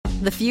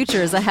The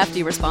future is a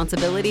hefty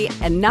responsibility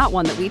and not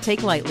one that we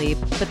take lightly,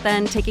 but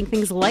then taking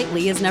things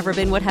lightly has never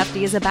been what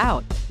Hefty is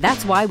about.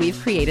 That's why we've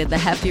created the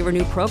Hefty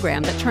Renew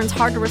program that turns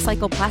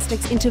hard-to-recycle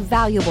plastics into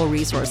valuable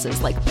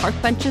resources like park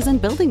benches and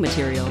building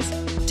materials.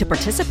 To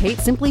participate,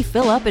 simply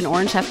fill up an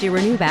orange Hefty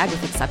Renew bag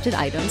with accepted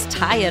items,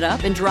 tie it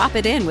up, and drop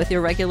it in with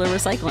your regular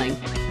recycling.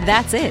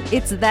 That's it.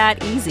 It's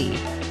that easy.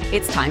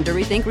 It's time to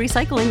rethink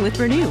recycling with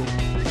Renew.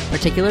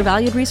 Particular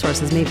valued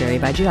resources may vary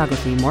by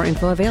geography. More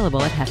info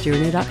available at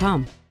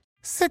heftyrenew.com.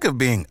 Sick of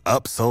being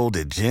upsold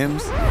at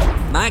gyms?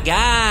 My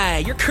guy,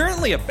 you're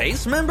currently a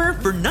base member?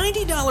 For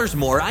 $90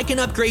 more, I can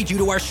upgrade you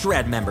to our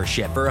Shred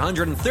membership. For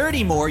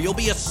 $130 more, you'll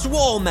be a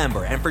Swole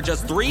member. And for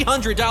just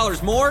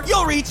 $300 more,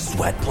 you'll reach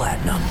Sweat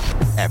Platinum.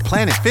 At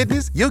Planet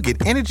Fitness, you'll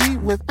get energy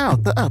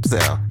without the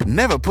upsell.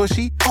 Never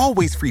pushy,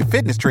 always free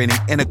fitness training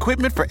and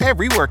equipment for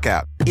every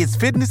workout. It's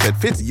fitness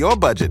that fits your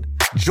budget.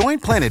 Join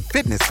Planet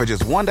Fitness for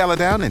just $1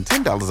 down and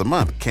 $10 a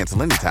month.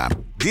 Cancel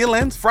anytime. Deal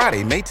ends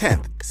Friday, May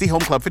 10th. See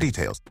Home Club for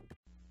details.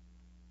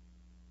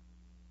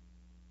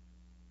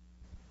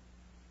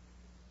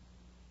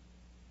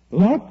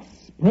 Lux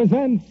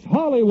presents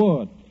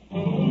Hollywood.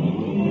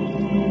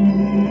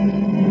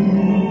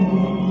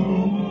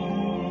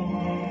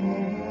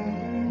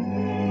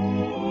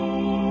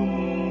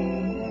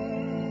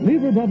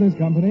 Lever Brothers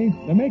Company,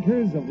 the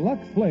makers of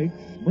Lux Flakes,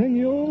 bring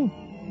you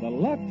the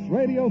Lux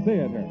Radio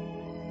Theater,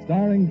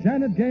 starring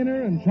Janet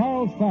Gaynor and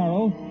Charles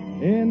Farrell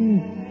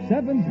in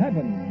Seventh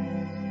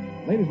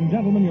Heaven. Ladies and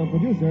gentlemen, your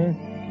producer,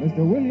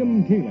 Mr.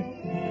 William Keighley.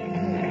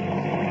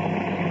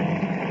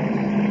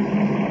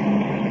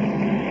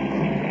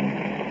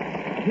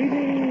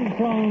 Greetings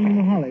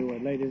from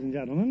Hollywood, ladies and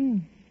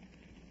gentlemen.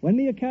 When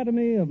the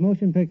Academy of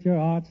Motion Picture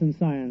Arts and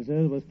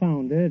Sciences was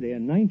founded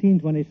in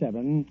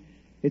 1927,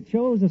 it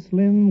chose a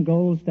slim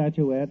gold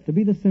statuette to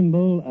be the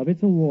symbol of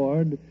its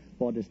award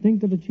for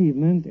distinctive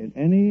achievement in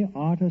any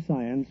art or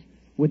science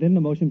within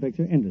the motion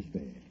picture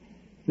industry.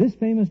 This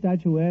famous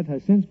statuette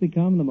has since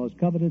become the most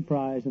coveted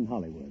prize in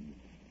Hollywood,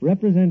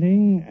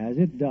 representing, as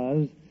it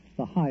does,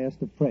 the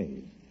highest of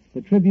praise,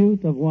 the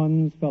tribute of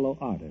one's fellow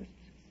artists.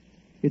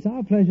 It's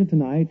our pleasure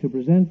tonight to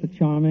present the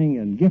charming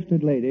and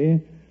gifted lady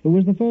who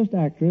was the first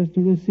actress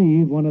to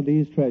receive one of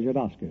these treasured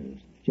Oscars,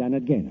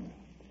 Janet Gaynor.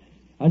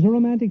 As a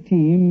romantic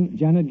team,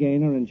 Janet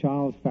Gaynor and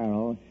Charles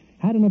Farrell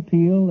had an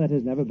appeal that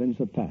has never been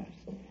surpassed,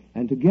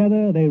 and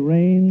together they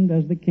reigned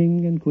as the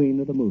king and queen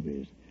of the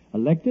movies,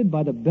 elected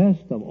by the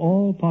best of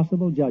all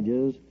possible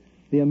judges,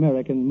 the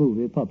American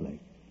movie public.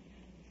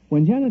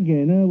 When Janet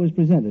Gaynor was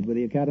presented with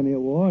the Academy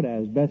Award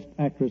as Best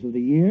Actress of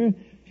the Year,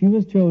 she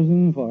was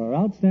chosen for her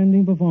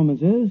outstanding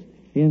performances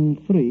in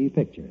 3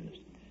 pictures.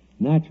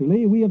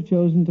 Naturally, we have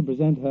chosen to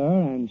present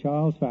her and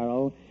Charles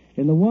Farrell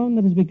in the one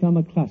that has become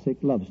a classic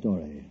love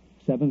story,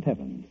 Seventh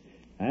Heaven,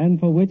 and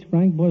for which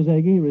Frank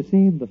Borzage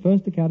received the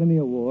first Academy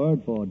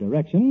Award for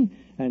direction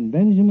and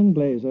Benjamin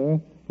Glazer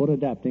for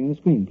adapting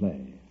the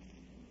screenplay.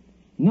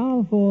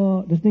 Now,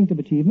 for distinctive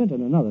achievement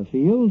in another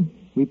field,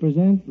 we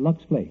present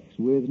Lux Flakes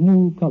with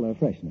new color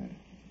freshener.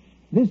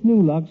 This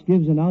new Lux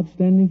gives an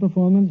outstanding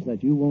performance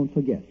that you won't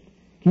forget,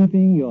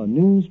 keeping your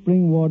new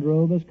spring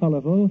wardrobe as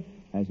colorful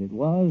as it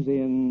was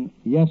in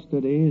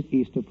yesterday's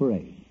Easter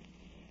parade.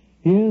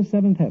 Here's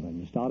Seventh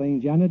Heaven,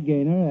 starring Janet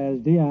Gaynor as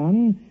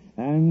Diane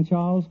and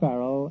Charles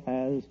Farrell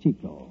as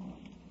Chico.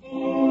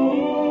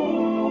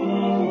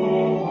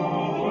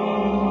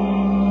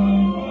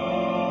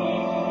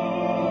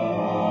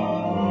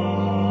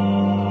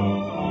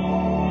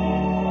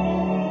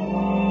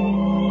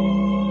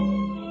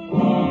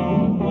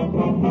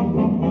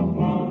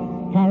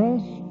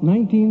 Paris,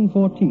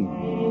 1914.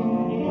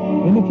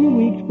 In the few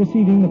weeks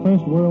preceding the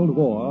First World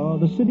War,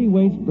 the city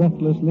waits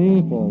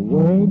breathlessly for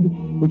word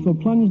which will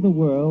plunge the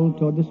world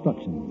toward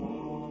destruction.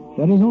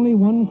 There is only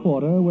one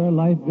quarter where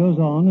life goes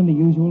on in the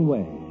usual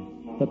way,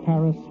 the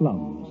Paris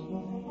slums.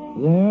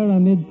 There,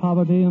 amid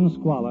poverty and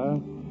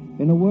squalor,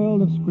 in a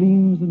world of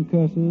screams and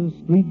curses,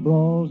 street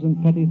brawls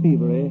and petty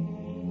thievery,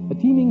 a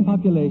teeming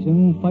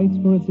population fights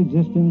for its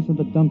existence in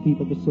the dump heap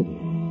of the city.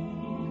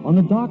 On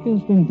the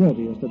darkest and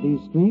dirtiest of these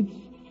streets,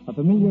 a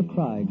familiar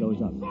cry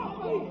goes up.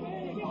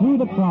 Through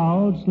the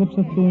crowd slips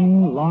a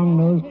thin,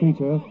 long-nosed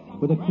creature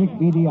with a quick,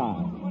 beady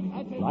eye.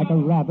 Like a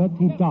rabbit,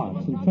 he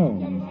darts and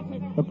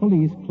turns, the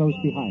police close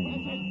behind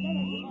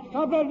him.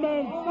 Stop that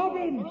man! Stop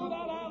him!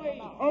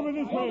 Over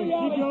this way!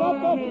 Keep your eye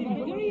on him!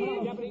 Here he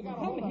is!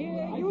 Come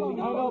here! You know! I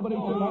know, but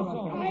he's I've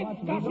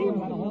got him!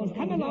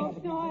 Come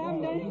along! No, I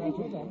haven't done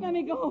anything. Let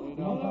me go!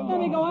 Let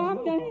me go! I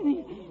haven't done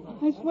anything.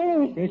 I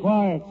swear it. Be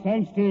quiet.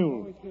 Stand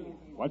still.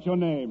 What's your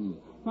name?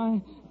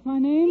 My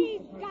name?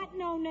 He's got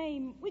no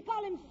name. We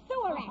call him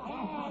Sewer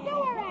Rat.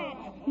 Sewer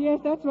Rat! Yes,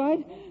 that's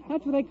right.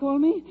 That's what they call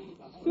me.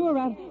 Sewer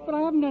Rat. But I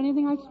haven't done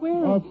anything, I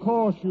swear it. Of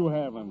course you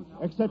haven't.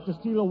 Except to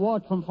steal a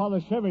watch from Father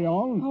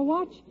Chevion. A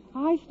watch?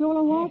 I stole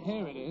a watch?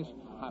 Here it is.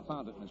 I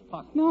found it in his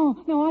pocket. No,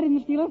 I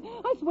didn't steal it.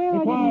 I swear I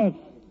Be quiet.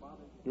 didn't.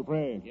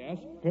 Dupre. Yes?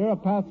 Clear a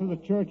path to the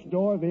church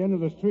door at the end of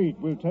the street.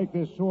 We'll take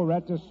this sewer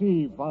rat to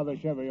see Father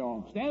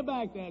Chevion. Stand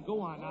back there.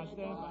 Go on now.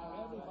 Stand back.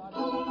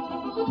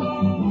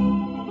 Everybody.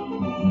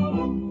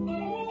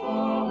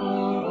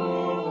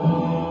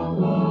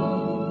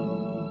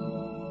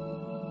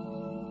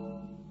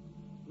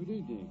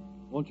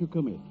 Won't you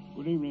come in?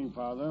 Good evening,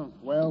 Father.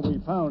 Well, we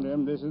found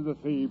him. This is the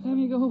thief. Let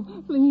me go,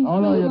 please. Oh,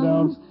 no, you please.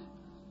 don't.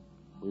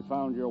 We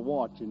found your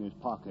watch in his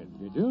pocket.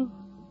 Did you?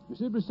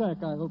 Monsieur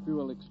Brissac, I hope you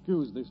will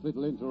excuse this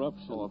little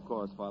interruption. Oh, of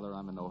course, Father.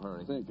 I'm in no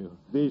hurry. Thank you.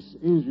 This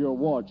is your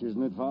watch,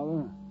 isn't it,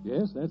 Father?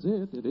 Yes, that's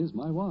it. It is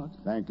my watch.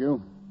 Thank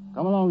you.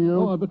 Come along, you.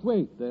 Oh, but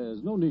wait.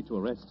 There's no need to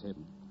arrest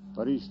him.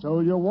 But he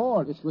stole your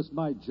watch. It was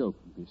my joke,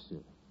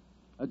 monsieur.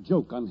 A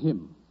joke on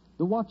him.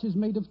 The watch is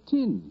made of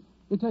tin.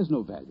 It has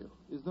no value.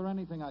 Is there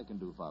anything I can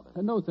do, Father?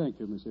 No, thank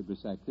you, Monsieur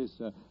Brissac.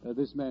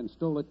 This man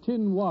stole a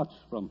tin watch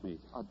from me.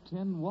 A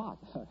tin watch?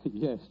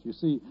 Yes, you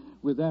see,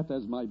 with that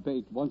as my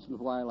bait, once in a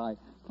while I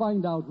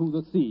find out who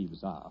the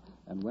thieves are.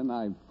 And when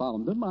I've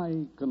found them,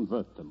 I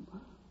convert them.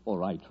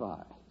 Or I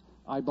try.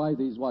 I buy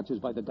these watches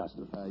by the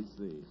dozen. I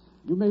see.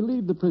 You may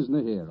leave the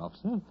prisoner here,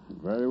 officer.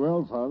 Very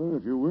well, Father,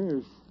 if you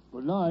wish.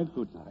 Good night.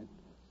 Good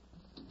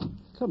night.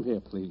 Come here,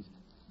 please.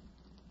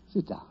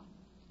 Sit down.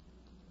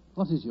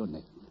 What is your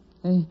name?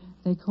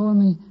 They call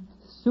me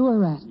Sewer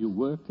Rat. You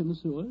work in the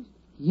sewers?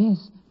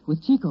 Yes,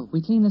 with Chico. We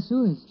clean the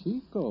sewers.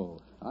 Chico.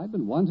 I've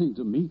been wanting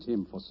to meet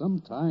him for some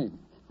time.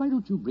 Why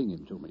don't you bring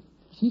him to me?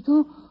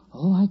 Chico?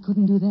 Oh, I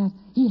couldn't do that.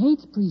 He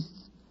hates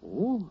priests.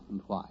 Oh,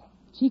 and why?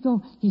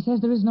 Chico, he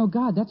says there is no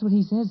God. That's what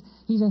he says.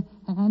 He's an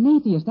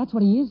atheist. That's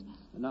what he is.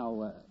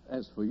 Now,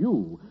 as for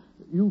you,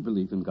 you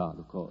believe in God,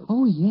 of course.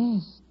 Oh,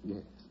 yes.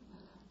 Yes.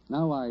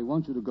 Now I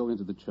want you to go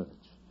into the church,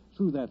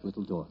 through that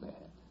little door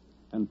there,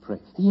 and pray.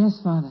 Yes,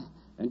 Father.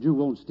 And you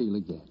won't steal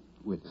again,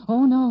 will you?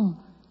 Oh, no.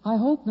 I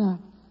hope not.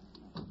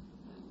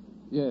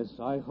 Yes,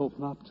 I hope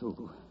not,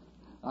 too.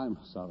 I'm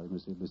sorry,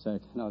 Monsieur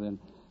Brissac. Now then,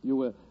 you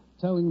were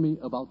telling me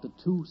about the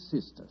two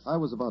sisters. I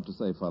was about to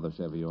say, Father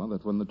Chevillon,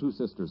 that when the two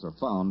sisters are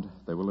found,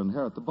 they will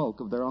inherit the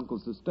bulk of their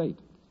uncle's estate.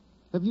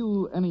 Have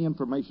you any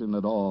information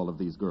at all of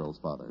these girls,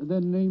 Father?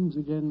 Their names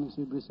again,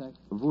 Monsieur Brissac?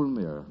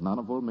 Vulmire.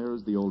 Nana Vulmire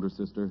is the older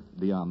sister,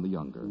 Diane the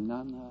younger.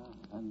 Nana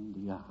and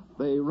Diane.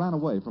 They ran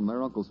away from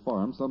their uncle's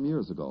farm some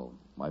years ago.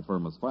 My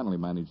firm has finally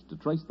managed to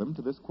trace them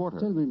to this quarter.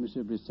 Tell me,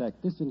 Monsieur Brissac,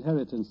 this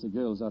inheritance the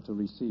girls are to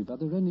receive, are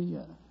there any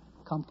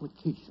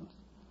complications?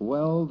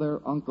 Well,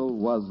 their uncle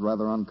was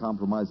rather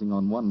uncompromising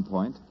on one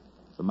point.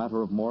 It's a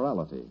matter of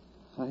morality.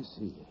 I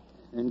see.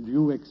 And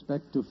you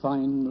expect to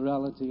find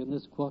morality in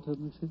this quarter,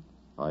 Monsieur?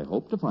 I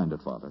hope to find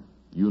it, Father.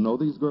 You know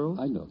these girls?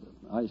 I know them.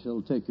 I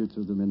shall take you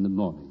to them in the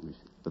morning,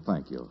 Monsieur.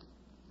 Thank you.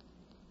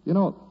 You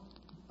know,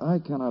 I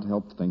cannot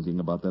help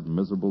thinking about that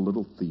miserable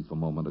little thief a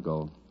moment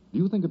ago. Do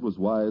you think it was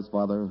wise,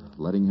 Father,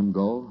 letting him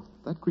go?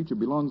 That creature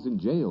belongs in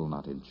jail,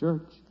 not in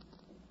church.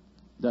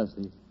 Does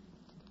he?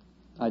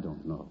 I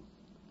don't know.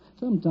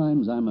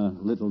 Sometimes I'm a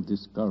little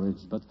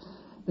discouraged, but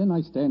then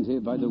I stand here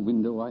by the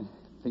window. I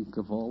think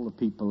of all the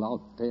people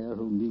out there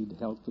who need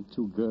help. The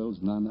two girls,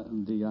 Nana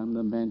and Diane,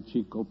 the man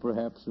Chico,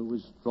 perhaps, who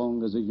is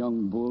strong as a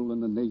young bull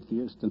and an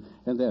atheist.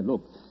 And there,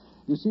 look.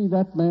 You see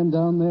that man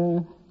down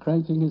there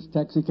cranking his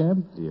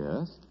taxicab?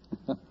 Yes.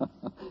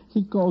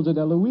 He calls it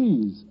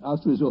Eloise,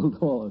 after his old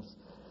horse.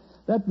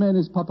 That man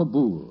is Papa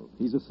Boule.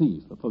 He's a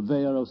thief, a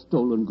purveyor of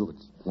stolen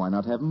goods. Why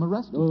not have him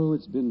arrested? Oh,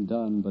 it's been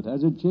done, but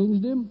has it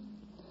changed him?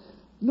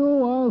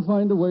 No, I'll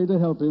find a way to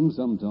help him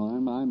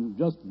sometime. I'm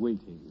just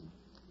waiting.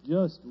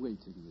 Just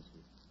waiting,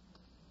 monsieur.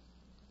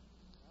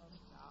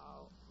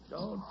 Now,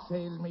 don't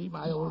fail me,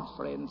 my old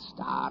friend.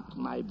 Start,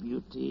 my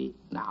beauty.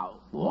 Now,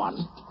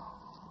 1,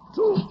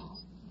 2,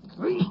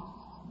 3,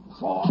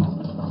 4.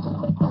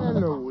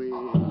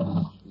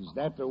 Eloise, is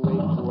that the way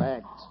to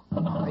act?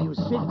 Are you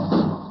sick?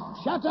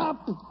 Shut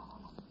up!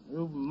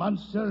 You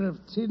monster of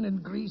tin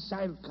and grease,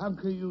 I'll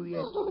conquer you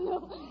yet. Oh, no.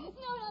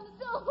 No,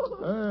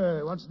 don't.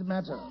 Hey, what's the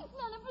matter?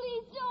 Nana,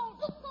 please don't.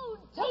 Oh,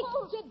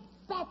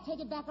 Take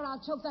it back, or I'll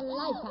choke the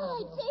life out of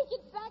you.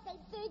 I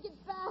take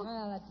it back.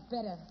 Well, that's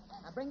better.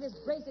 Now bring this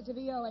bracelet to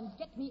VO and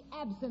get me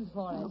absinthe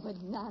for it. Oh,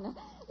 but Nana,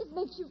 it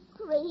makes you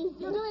crazy.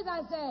 You do as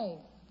I say.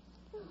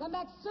 Come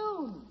back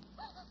soon.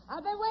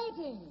 I've been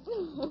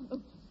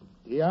waiting.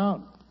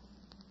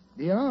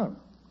 Diane.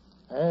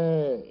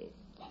 Hey,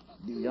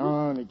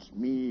 Diane, it's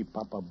me,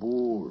 Papa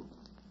Boule.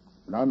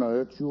 Nana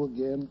hurt you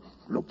again?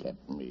 Look at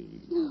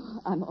me.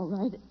 I'm all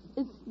right.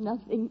 It's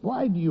nothing.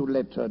 Why do you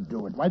let her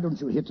do it? Why don't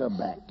you hit her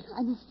back?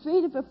 I'm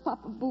afraid of her,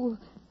 Papa Boule.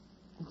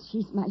 And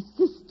she's my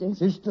sister.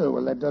 Sister?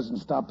 Well, that doesn't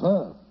stop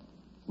her.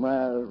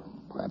 Well,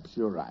 perhaps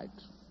you're right.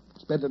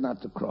 It's better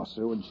not to cross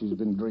her when she's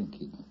been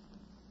drinking.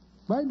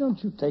 Why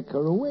don't you take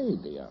her away,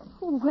 Diane?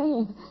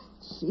 Where?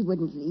 She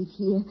wouldn't leave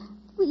here.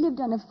 We lived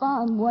on a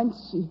farm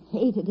once. She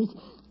hated it.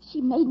 She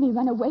made me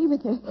run away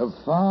with her. A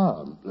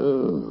farm?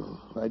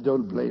 Oh, I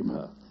don't blame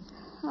her.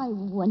 I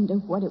wonder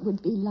what it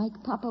would be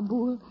like, Papa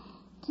Boule,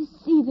 to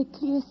see the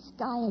clear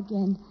sky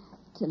again,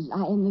 to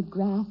lie in the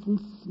grass and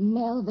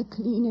smell the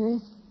clean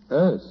earth.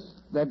 Earth?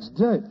 That's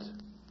dirt.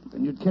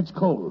 And you'd catch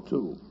cold,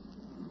 too.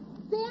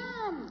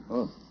 Diane!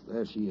 Oh,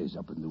 there she is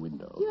up in the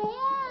window. You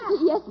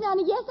here? Yes,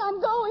 Nana, yes,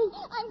 I'm going.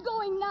 I'm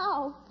going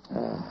now.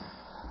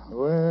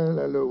 Well,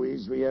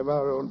 Eloise, we have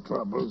our own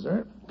troubles,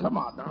 eh? Come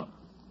on now.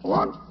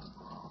 1,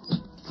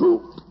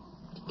 2,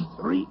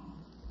 3,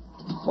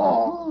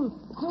 4.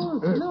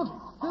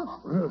 Look.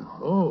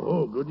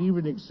 Oh, good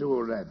evening,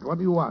 Sewer Rat. What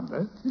do you want,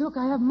 eh? Look,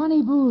 I have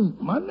money, Bull.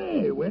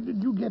 Money? Where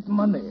did you get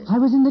money? I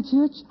was in the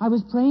church. I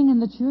was praying in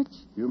the church.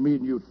 You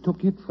mean you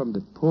took it from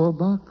the poor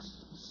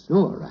box?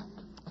 Sewer Rat.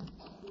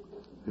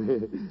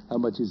 How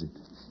much is it?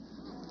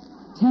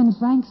 10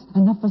 francs,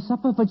 enough for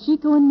supper for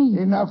Chico and me.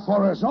 Enough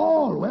for us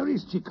all. Where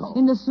is Chico?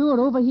 In the sewer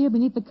over here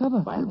beneath the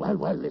cover.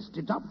 Well, lift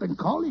it up and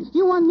call him.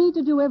 You want me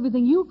to do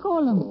everything. You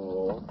call him.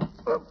 Oh.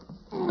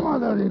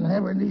 Mother in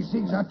heaven, these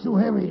things are too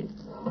heavy.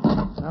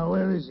 Now,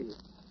 where is he?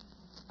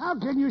 How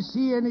can you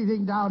see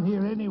anything down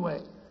here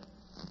anyway?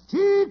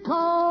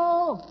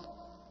 Chico!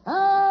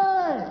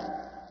 Hey!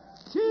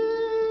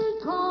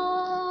 Chico!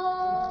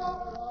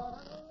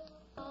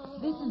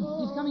 Listen,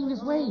 he's coming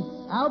this way.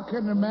 How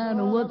can a man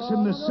who works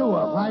in the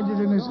sewer find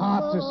it in his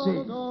heart to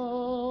sing?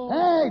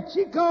 Hey,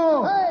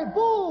 Chico! Hey,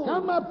 Boo!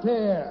 Come up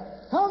here.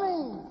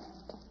 Coming!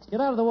 Get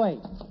out of the way.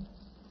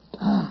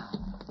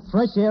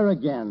 Fresh air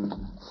again.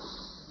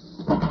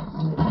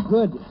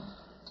 Good.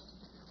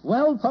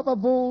 Well, Papa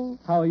Bull,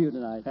 how are you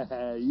tonight?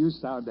 You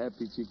sound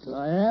happy, Chico.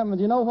 I am, and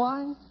do you know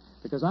why?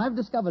 Because I've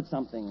discovered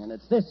something, and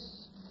it's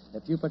this.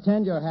 If you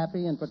pretend you're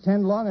happy and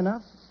pretend long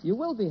enough, you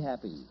will be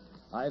happy.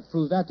 I've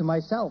proved that to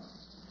myself.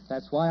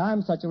 That's why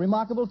I'm such a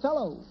remarkable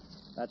fellow.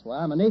 That's why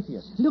I'm an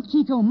atheist. Look,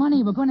 Chico,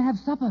 money. We're going to have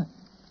supper.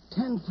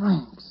 10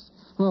 francs.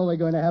 Well, we're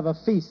going to have a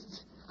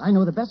feast. I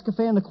know the best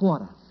cafe in the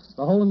quarter.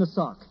 The Hole in the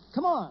Sock.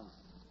 Come on.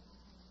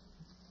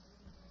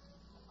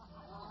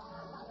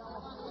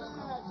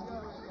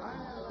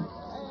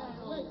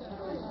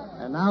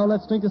 And now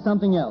let's drink to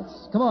something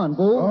else. Come on,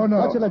 Bull. Oh,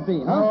 no. What shall it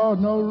be, huh?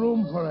 No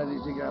room for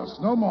anything else.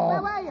 No more.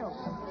 Where were you?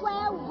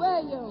 Where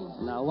were you?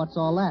 Now, what's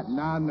all that?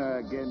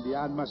 Nana again. The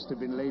aunt must have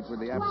been late with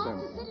the Well,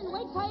 absinthe. to sit and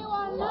wait for you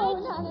all night. No,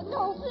 Nana,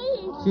 no,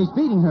 please. She's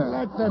beating her.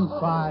 Let them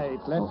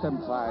fight. Let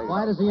them fight.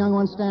 Why does the young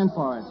one stand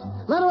for it?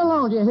 Let her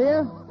alone, do you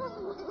hear?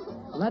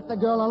 Let the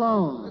girl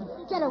alone.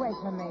 Get away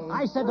from me.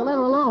 I said to let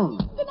her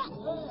alone.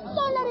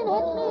 Don't let him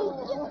hit me.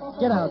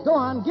 Get out. Go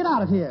on. Get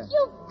out of here.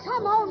 You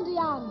come home,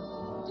 Dion.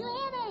 You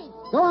hear me?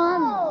 Go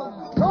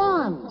on. Go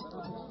on.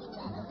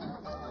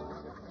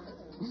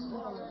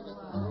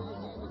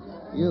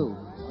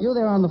 You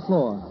there on the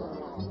floor.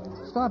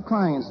 Stop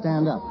crying and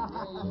stand up.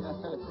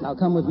 Now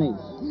come with me.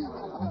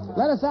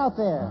 Let us out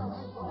there.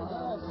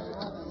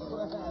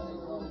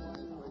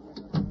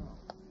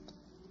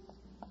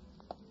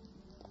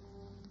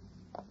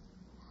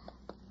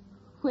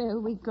 Where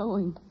are we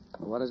going?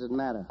 What does it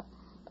matter?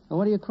 And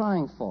what are you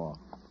crying for?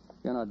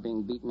 You're not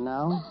being beaten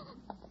now.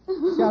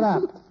 Shut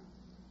up.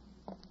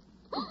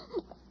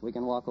 We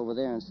can walk over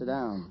there and sit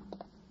down.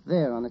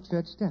 There on the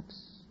church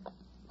steps.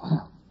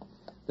 Well,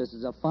 this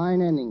is a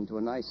fine ending to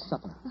a nice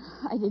supper.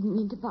 I didn't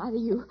mean to bother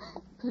you.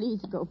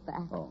 Please go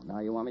back. Oh, now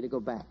you want me to go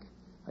back.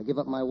 I give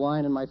up my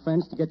wine and my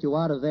friends to get you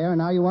out of there, and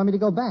now you want me to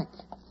go back.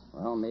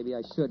 Well, maybe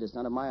I should. It's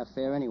none of my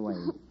affair anyway.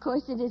 Of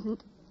course it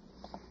isn't.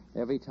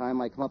 Every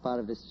time I come up out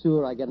of this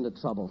sewer, I get into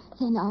trouble.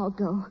 Then I'll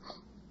go.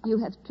 You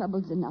have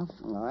troubles enough.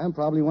 Well, I am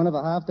probably one of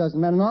a half-dozen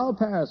men in all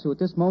Paris who at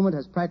this moment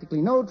has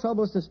practically no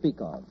troubles to speak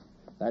of.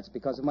 That's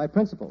because of my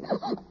principles.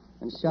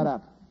 And shut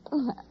up.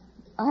 Oh,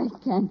 I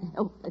can't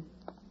help it.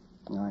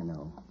 I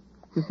know.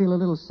 You feel a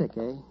little sick,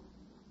 eh?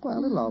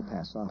 Well, it'll all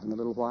pass off in a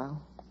little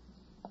while.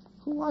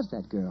 Who was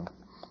that girl?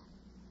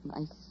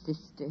 My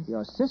sister.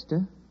 Your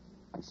sister?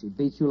 And she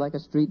beats you like a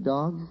street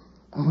dog?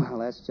 Well,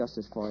 that's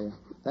justice for you.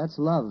 That's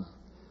love.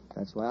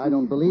 That's why I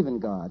don't believe in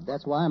God.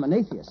 That's why I'm an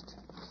atheist.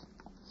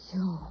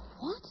 You're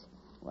what?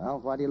 Well,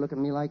 why do you look at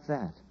me like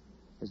that?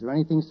 Is there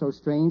anything so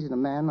strange in a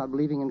man not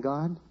believing in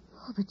God?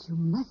 Oh, but you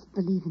must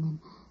believe in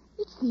him.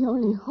 It's the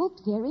only hope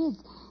there is.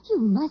 You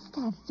must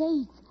have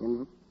faith.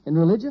 In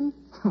religion?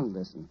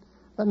 Listen,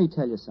 let me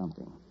tell you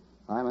something.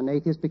 I'm an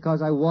atheist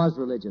because I was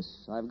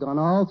religious. I've gone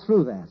all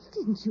through that.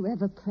 Didn't you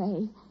ever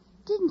pray?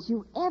 Didn't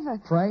you ever...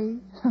 Pray?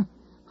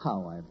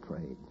 How I've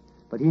prayed.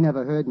 But he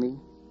never heard me.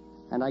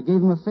 And I gave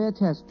him a fair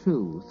test,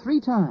 too,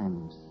 3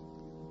 times.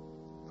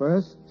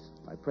 First,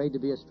 I prayed to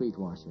be a street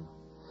washer.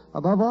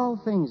 Above all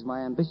things,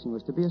 my ambition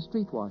was to be a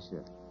street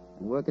washer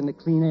and work in the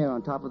clean air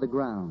on top of the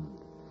ground.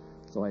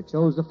 So I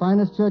chose the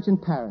finest church in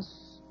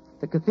Paris,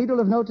 the Cathedral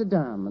of Notre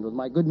Dame, and with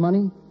my good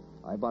money,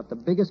 I bought the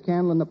biggest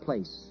candle in the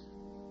place.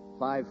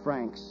 5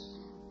 francs.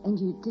 And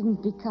you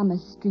didn't become a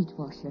street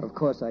washer? Of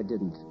course I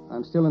didn't.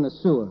 I'm still in the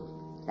sewer.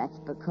 That's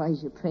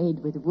because you prayed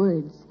with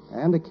words.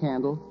 And a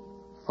candle.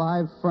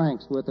 5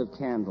 francs worth of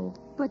candle.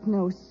 But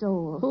no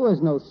soul. Who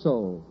has no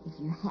soul? If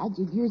you had,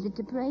 you'd use it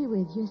to pray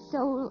with, your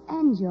soul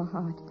and your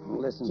heart.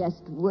 Listen.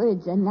 Just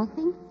words and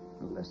nothing?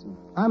 Listen.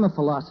 I'm a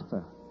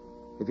philosopher.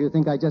 If you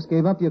think I just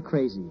gave up, you're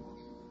crazy.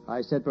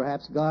 I said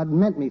perhaps God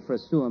meant me for a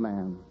sewer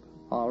man.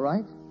 All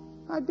right.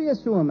 I'd be a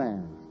sewer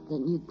man.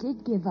 Then you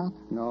did give up.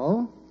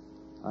 No.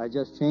 I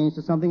just changed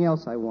to something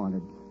else I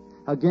wanted.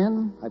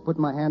 Again, I put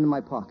my hand in my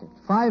pocket.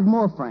 5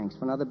 more francs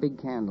for another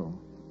big candle.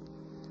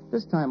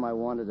 This time I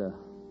wanted a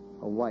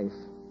wife.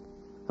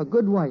 A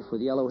good wife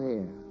with yellow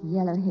hair.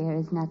 Yellow hair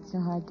is not so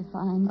hard to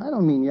find. I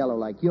don't mean yellow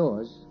like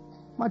yours.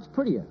 Much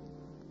prettier.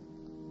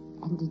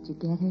 And did you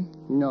get her?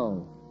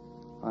 No.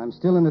 I'm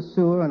still in the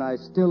sewer, and I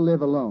still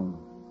live alone.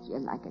 You're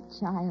like a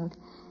child.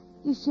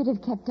 You should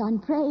have kept on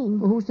praying.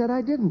 Well, who said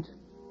I didn't?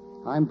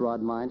 I'm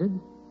broad-minded.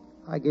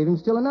 I gave him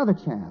still another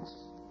chance.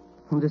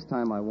 And this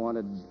time I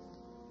wanted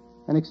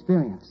an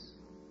experience.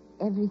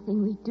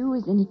 Everything we do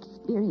is an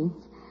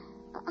experience.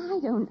 I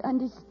don't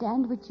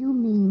understand what you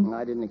mean.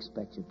 I didn't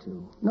expect you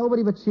to.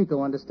 Nobody but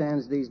Chico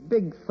understands these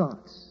big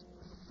thoughts.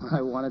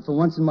 I wanted for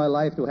once in my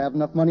life to have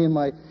enough money in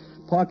my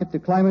pocket to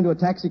climb into a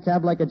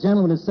taxicab like a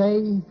gentleman and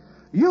say,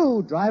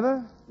 "You,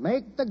 driver,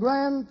 make the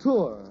grand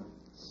tour."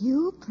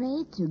 You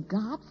prayed to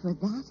God for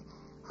that?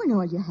 When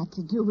all you had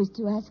to do was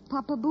to ask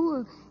Papa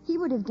Boule. He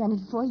would have done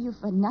it for you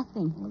for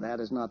nothing. Well, that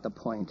is not the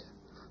point.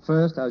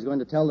 First, I was going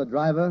to tell the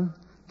driver,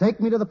 take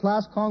me to the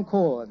Place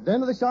Concorde, then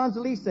to the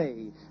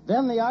Champs-Élysées,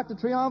 then the Arc de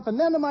Triomphe, and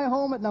then to my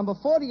home at number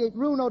 48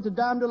 Rue Notre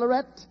Dame de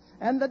Lorette,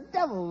 and the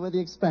devil with the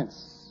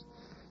expense.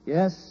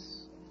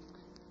 Yes,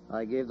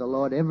 I gave the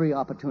Lord every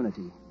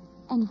opportunity.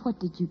 And what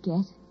did you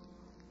get?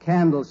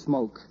 Candle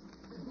smoke.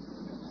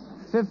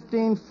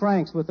 15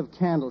 francs worth of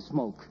candle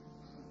smoke.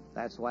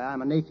 That's why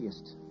I'm an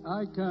atheist.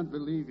 I can't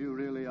believe you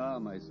really are,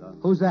 my son.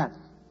 Who's that?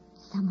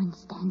 Someone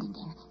standing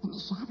there in the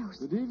shadows.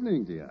 Good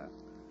evening, dear.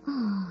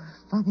 Oh,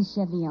 Father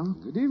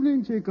Chevillon. Good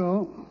evening,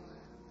 Chico.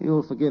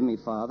 You'll forgive me,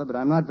 Father, but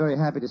I'm not very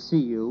happy to see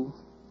you.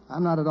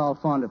 I'm not at all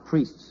fond of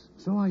priests.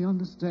 So I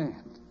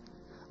understand.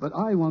 But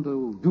I want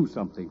to do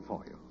something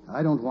for you.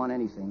 I don't want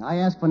anything. I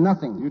asked for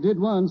nothing. You did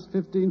once,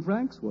 15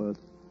 francs worth.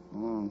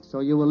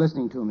 So you were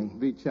listening to me.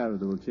 Be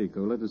charitable,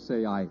 Chico. Let us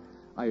say I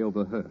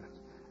overheard.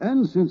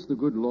 And since the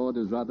good Lord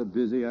is rather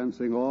busy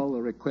answering all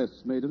the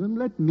requests made of him,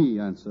 let me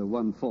answer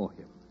one for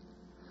him.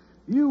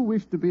 You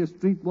wish to be a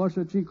street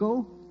washer,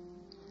 Chico?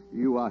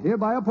 You are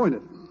hereby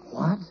appointed.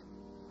 What?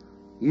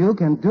 You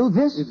can do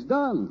this? It's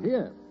done.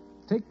 Here,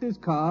 take this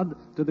card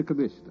to the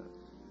commissioner.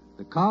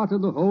 The cart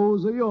and the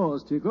hose are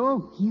yours,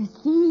 Chico. You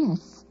see, a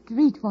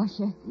street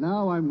washer.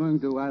 Now I'm going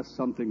to ask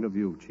something of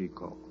you,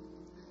 Chico.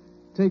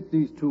 Take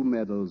these 2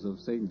 medals of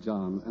St.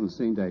 John and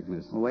St.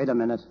 Agnes. Wait a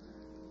minute.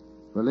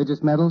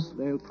 Religious medals?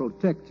 They'll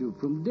protect you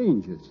from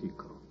danger,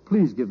 Chico.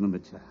 Please give them a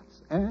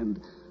chance. And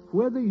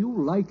whether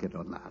you like it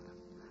or not,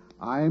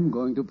 I'm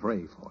going to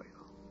pray for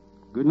you.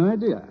 Good night,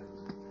 dear.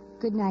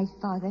 Good night,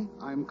 Father.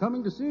 I'm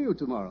coming to see you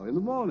tomorrow in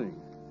the morning.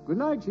 Good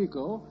night,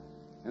 Chico.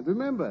 And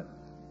remember,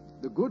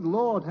 the good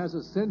Lord has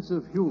a sense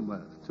of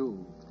humor,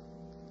 too.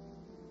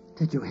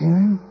 Did you hear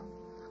him?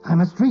 I'm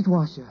a street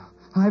washer.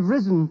 I've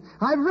risen.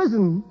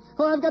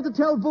 Oh, I've got to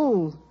tell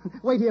Boule.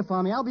 Wait here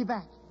for me. I'll be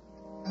back.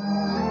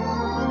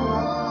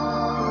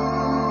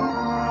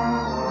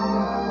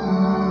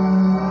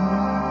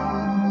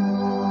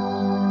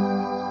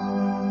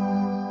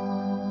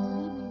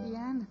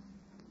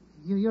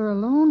 You're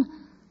alone?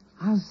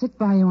 I'll sit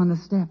by you on the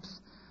steps.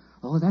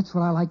 Oh, that's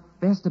what I like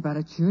best about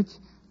a church.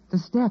 The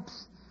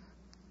steps.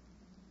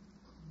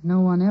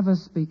 No one ever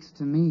speaks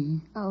to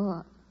me.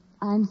 Oh,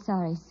 I'm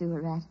sorry,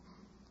 Sewer Rat.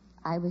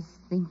 I was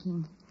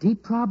thinking.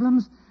 Deep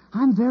problems?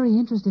 I'm very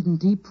interested in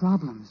deep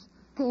problems.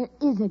 There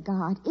is a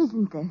God,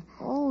 isn't there?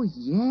 Oh,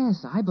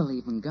 yes, I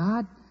believe in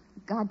God.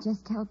 God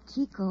just helped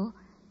Chico,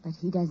 but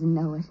he doesn't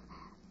know it.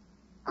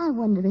 I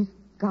wonder if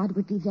God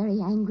would be very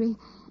angry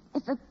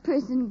if a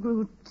person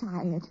grew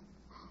tired.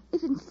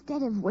 If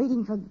instead of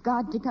waiting for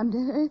God to come to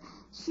her,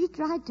 she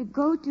tried to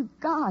go to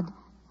God.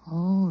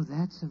 Oh,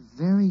 that's a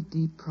very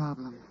deep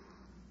problem.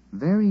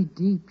 Very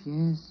deep,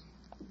 yes.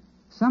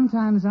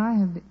 Sometimes I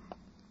have...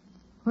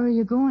 Where are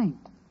you going?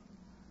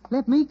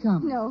 Let me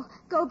come. No,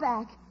 go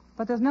back.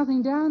 But there's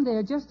nothing down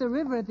there, just a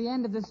river at the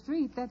end of the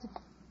street. That's...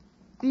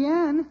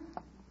 Diane?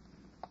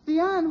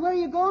 Diane, where are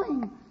you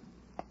going?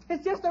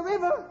 It's just a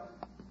river.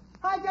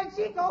 Hi, John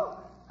Chico!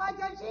 Hi,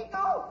 John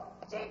Chico!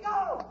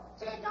 Chico!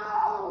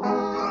 Chico!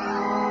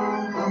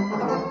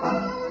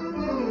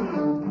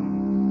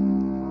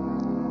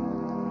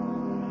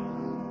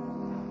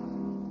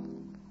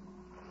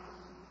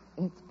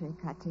 Et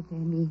peccate per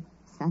me,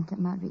 Santa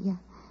Maria.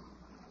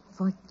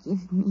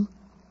 Forgive me.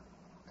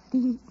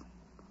 Please,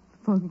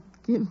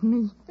 forgive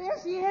me. There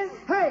she is.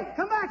 Hey,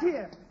 come back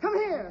here. Come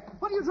here.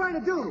 What are you trying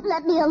to do?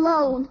 Let me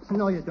alone.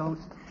 No, you don't.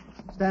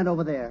 Stand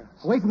over there,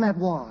 away from that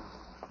wall.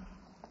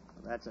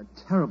 That's a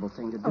terrible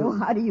thing to do. Oh,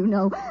 how do you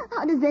know?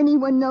 How does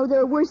anyone know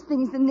there are worse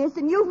things than this,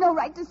 and you've no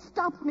right to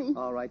stop me?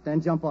 All right,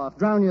 then jump off.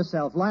 Drown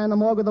yourself. Lie on the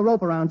morgue with a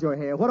rope around your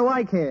hair. What do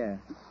I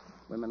care?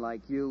 Women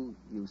like you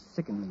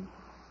sicken me.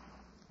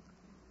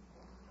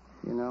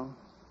 You know,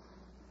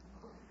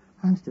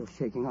 I'm still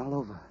shaking all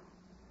over.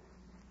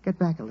 Get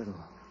back a little.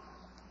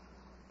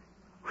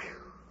 Whew.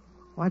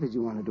 Why did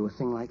you want to do a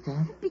thing like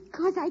that?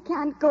 Because I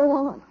can't go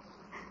on.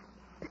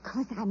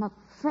 Because I'm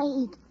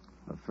afraid.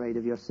 Afraid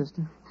of your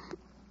sister?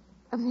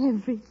 Of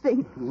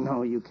everything.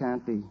 No, you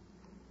can't be.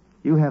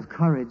 You have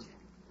courage.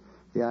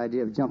 The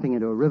idea of jumping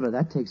into a river,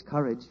 that takes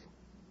courage.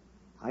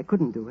 I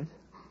couldn't do it.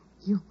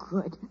 You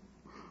could.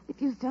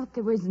 If you felt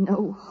there was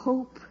no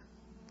hope.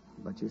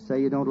 But you say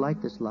you don't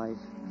like this life.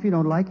 If you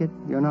don't like it,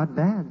 you're not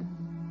bad.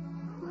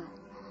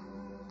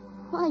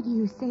 Why do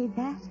you say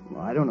that?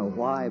 Well, I don't know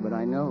why, but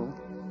I know.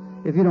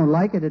 If you don't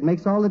like it, it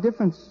makes all the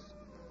difference.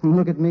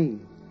 Look at me.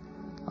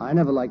 I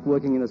never liked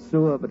working in a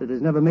sewer, but it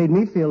has never made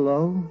me feel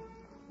low.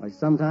 Why,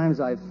 sometimes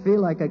I feel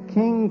like a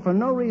king for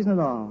no reason at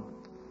all.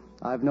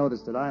 I've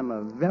noticed that I'm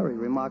a very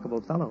remarkable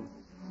fellow.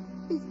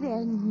 Is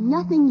there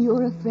nothing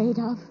you're afraid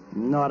of?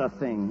 Not a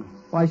thing.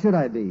 Why should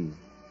I be?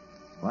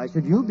 Why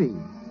should you be?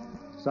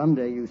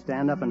 Someday you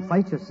stand up and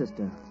fight your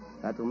sister.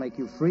 That will make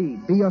you free.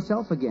 Be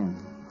yourself again.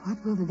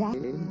 What will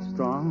that... Big,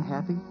 strong,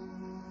 happy.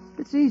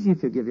 It's easy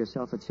if you give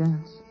yourself a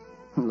chance.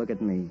 Look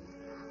at me.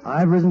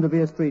 I've risen to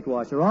be a street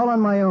washer, all on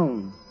my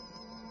own.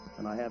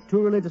 And I have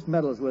 2 religious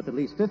medals worth at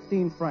least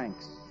 15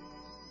 francs.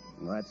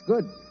 Well, that's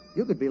good.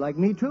 You could be like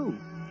me, too.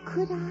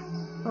 Could I?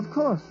 Of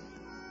course.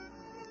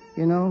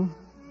 You know,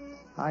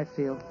 I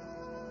feel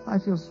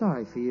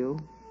sorry for you.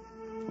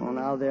 Well,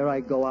 now, there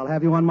I go. I'll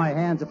have you on my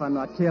hands if I'm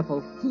not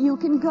careful. You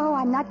can go.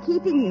 I'm not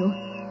keeping you.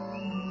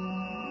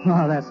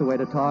 Oh, that's the way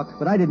to talk.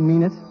 But I didn't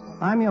mean it.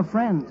 I'm your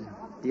friend.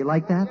 Do you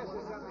like that?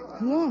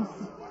 Yes.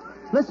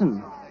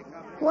 Listen.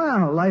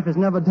 Well, life is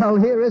never dull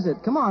here, is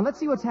it? Come on, let's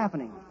see what's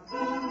happening.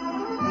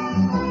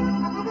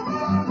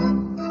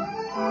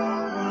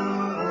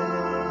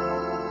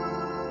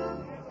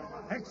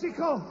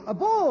 Chico! A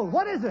bull!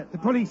 What is it? The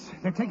police.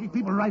 They're taking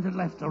people right and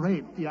left. A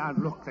raid. Yeah,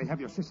 look, they have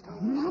your sister.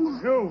 Mama.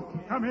 You,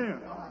 come here.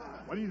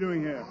 What are you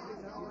doing here?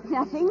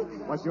 Nothing.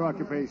 What's your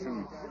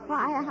occupation?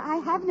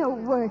 I have no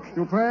work.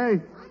 You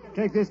pray?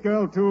 Take this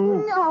girl,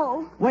 too.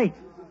 No. Wait.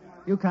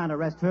 You can't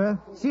arrest her.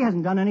 She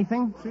hasn't done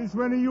anything. Since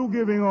when are you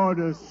giving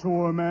orders,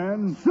 sewer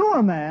man?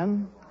 Sewer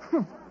man?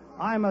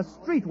 I'm a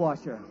street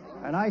washer,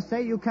 and I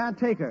say you can't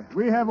take her.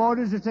 We have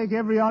orders to take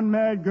every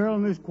unmarried girl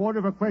in this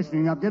quarter for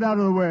questioning. Now, get out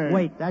of the way.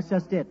 Wait, that's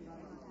just it.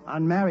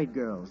 Unmarried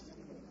girls.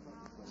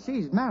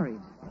 She's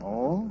married.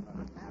 Oh?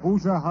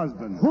 Who's her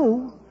husband?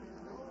 Who?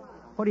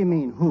 What do you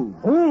mean, who?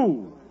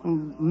 Who?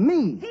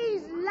 Me.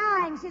 He's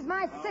lying. She's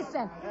my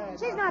sister.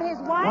 She's not his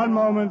wife. One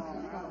moment.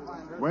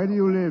 Where do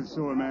you live,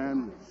 sewer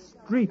man?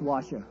 Street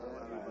washer.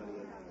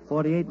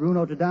 48 Rue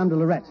Notre Dame de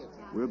Lorette.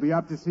 We'll be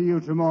up to see you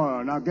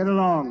tomorrow. Now, get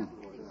along.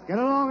 Get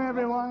along,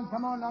 everyone.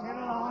 Come on, now, get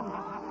along.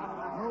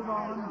 Move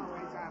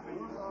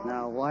on.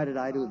 Now, why did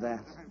I do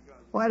that?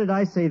 Why did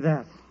I say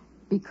that?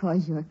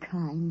 Because you're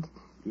kind.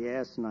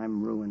 Yes, and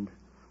I'm ruined.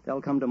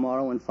 They'll come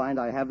tomorrow and find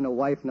I have no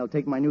wife, and they'll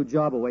take my new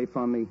job away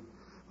from me.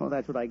 Well,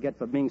 that's what I get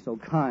for being so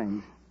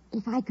kind.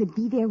 If I could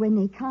be there when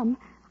they come,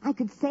 I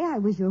could say I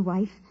was your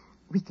wife.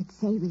 We could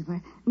say we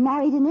were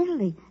married in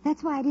Italy.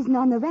 That's why it isn't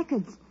on the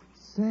records.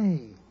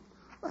 Say,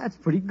 that's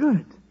pretty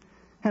good.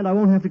 And I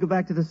won't have to go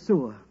back to the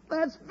sewer.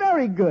 That's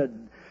very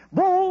good.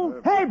 Bull!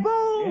 Hey,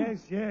 Bull!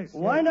 Yes.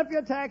 Wind up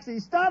your taxi.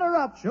 Start her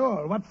up.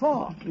 Sure, what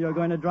for? You're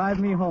going to drive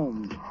me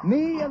home.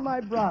 Me and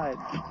my bride.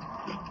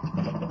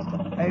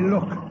 Hey,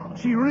 look.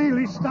 She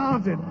really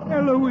started.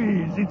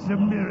 Eloise, it's a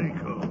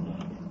miracle.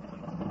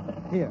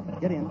 Here,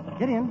 get in.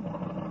 Get in.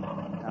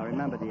 Now,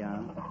 remember,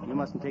 Dion, you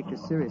mustn't take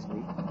this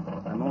seriously.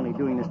 I'm only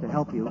doing this to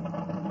help you.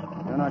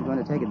 You're not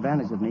going to take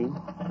advantage of me.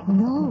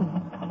 No.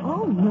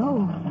 Oh,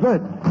 no.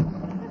 Good.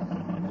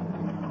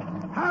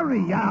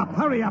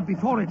 Hurry up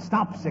before it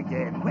stops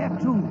again. Where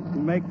to?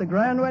 Make the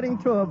grand wedding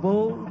tour,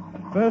 Bull.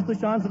 First the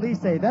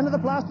Champs-Élysées, then to the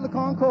Place de la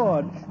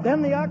Concorde,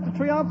 then the Arc de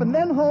Triomphe, and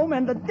then home,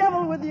 and the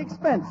devil with the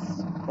expense.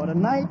 For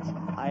tonight,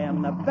 I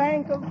am the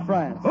Bank of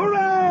France.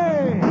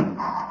 Hooray!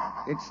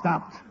 It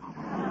stopped.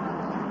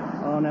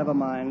 Oh, never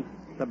mind.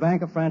 The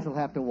Bank of France will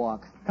have to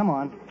walk. Come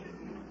on.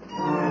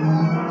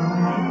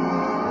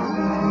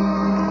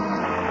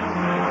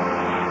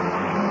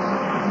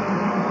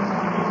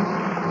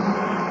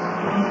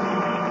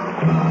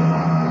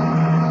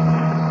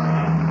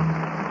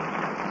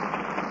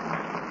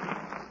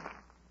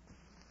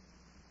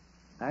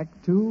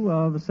 Act 2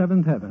 of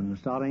Seventh Heaven,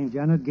 starring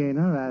Janet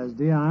Gaynor as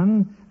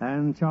Diane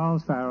and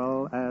Charles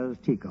Farrell as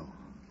Chico.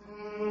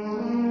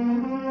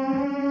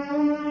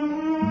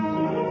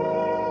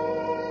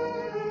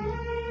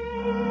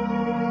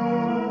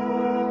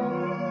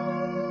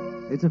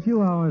 It's a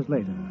few hours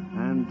later,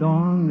 and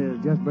dawn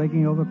is just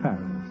breaking over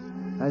Paris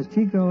as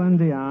Chico and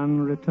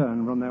Diane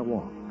return from their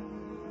walk.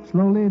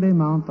 Slowly they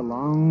mount the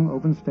long,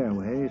 open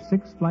stairway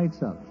 6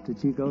 flights up to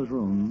Chico's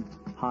room,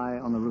 high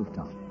on the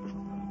rooftop.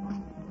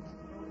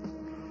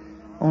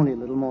 Only a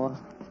little more.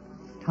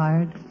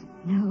 Tired?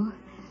 No,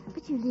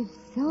 but you live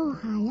so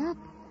high up.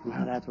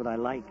 Well, that's what I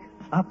like.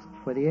 Up,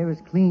 where the air is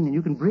clean and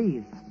you can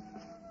breathe.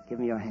 Give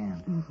me your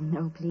hand. Oh,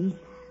 no, please.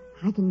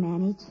 I can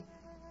manage.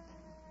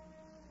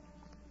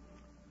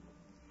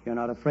 You're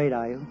not afraid,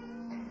 are you?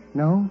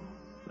 No?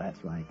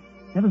 That's right.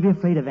 Never be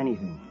afraid of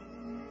anything.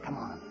 Come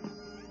on.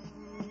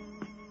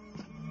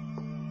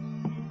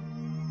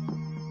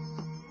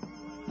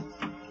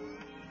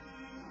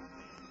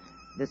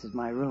 This is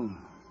my room.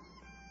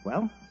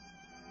 Well,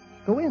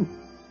 go in.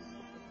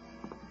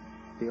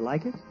 Do you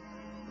like it?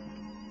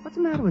 What's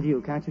the matter with you?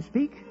 Can't you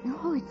speak?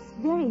 Oh, it's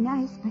very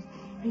nice, but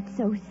it's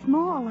so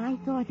small, I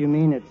thought... You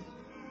mean it's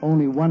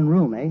only one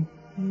room, eh?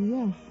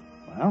 Yes.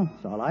 Well,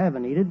 it's all I ever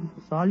needed.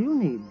 It's all you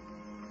need.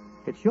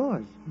 It's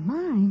yours.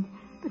 Mine?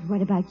 But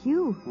what about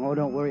you? Oh,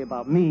 don't worry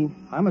about me.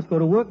 I must go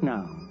to work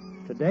now.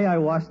 Today I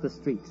washed the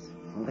streets.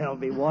 They'll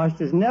be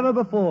washed as never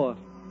before.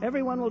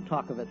 Everyone will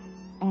talk of it.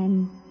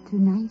 And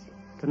tonight?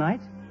 Tonight?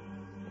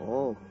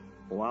 Oh,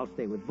 I'll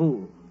stay with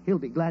Boole. He'll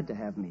be glad to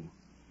have me.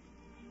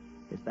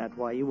 Is that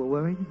why you were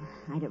worried?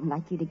 I don't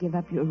like you to give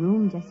up your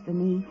room just for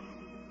me.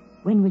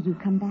 When will you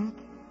come back?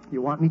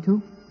 You want me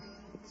to?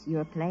 It's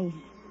your place.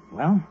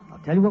 Well, I'll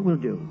tell you what we'll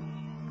do.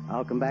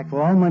 I'll come back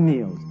for all my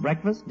meals.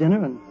 Breakfast,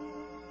 dinner, and...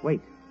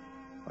 Wait.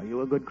 Are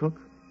you a good cook?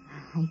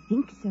 I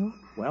think so.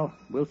 Well,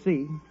 we'll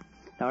see.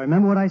 Now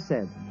remember what I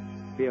said.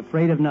 Be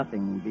afraid of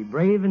nothing. Be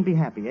brave and be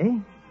happy, eh?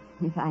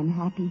 If I'm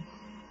happy,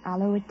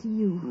 I'll owe it to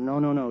you. No,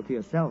 to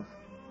yourself.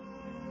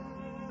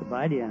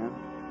 Goodbye, Diana.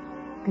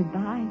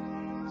 Goodbye,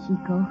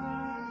 Chico.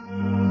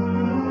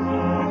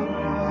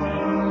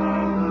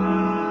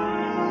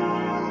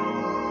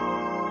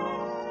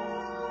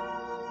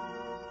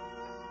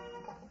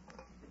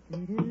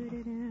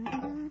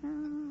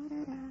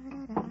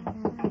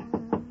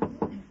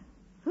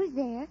 Who's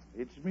there?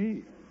 It's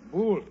me,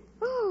 Boole.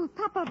 Oh,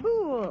 Papa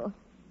Boole.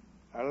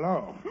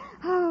 Hello.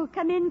 Oh,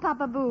 come in,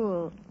 Papa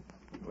Boole.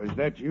 Was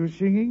that you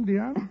singing,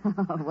 Diana?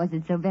 Was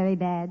it so very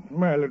bad?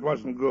 Well, it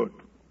wasn't good.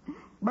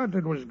 But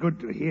it was good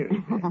to hear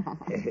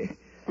it.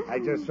 I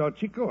just saw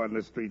Chico on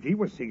the street. He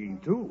was singing,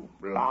 too.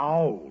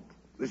 Loud.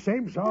 The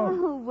same song.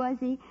 Oh, was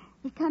he?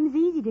 It comes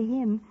easy to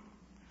him.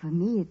 For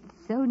me,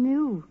 it's so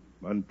new.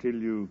 Until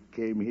you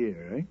came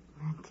here, eh?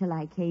 Until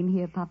I came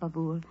here, Papa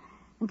Boole.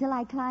 Until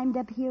I climbed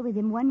up here with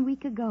him 1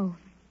 week ago.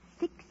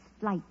 6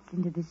 flights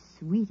into the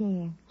sweet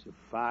air. It's a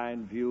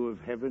fine view of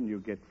heaven you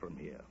get from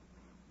here.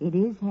 It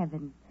is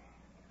heaven.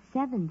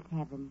 7th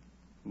heaven.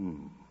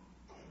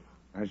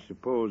 I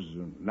suppose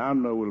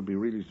Nana will be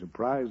really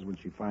surprised when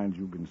she finds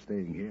you've been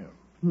staying here.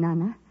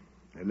 Nana?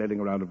 They're letting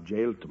her out of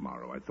jail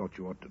tomorrow. I thought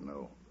you ought to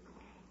know.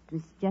 It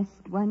was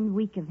just 1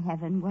 week of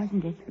heaven,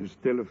 wasn't it? You're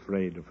still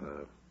afraid of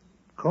her.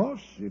 Of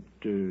course, it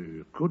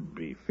could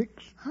be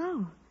fixed.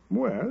 How?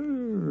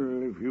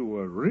 Well, if you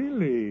were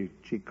really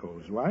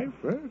Chico's wife,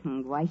 eh?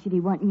 Why should he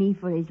want me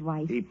for his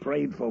wife? He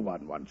prayed for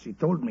one once. He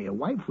told me a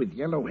wife with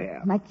yellow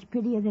hair. Much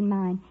prettier than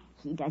mine.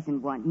 He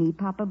doesn't want me,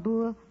 Papa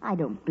Boole. I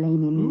don't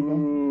blame him either.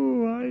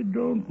 Oh, I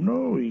don't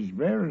know. He's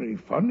very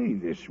funny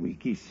this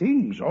week. He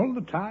sings all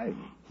the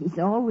time. He's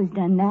always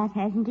done that,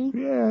 hasn't he?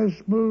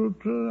 Yes,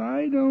 but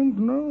I don't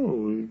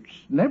know. It's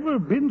never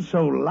been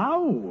so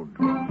loud.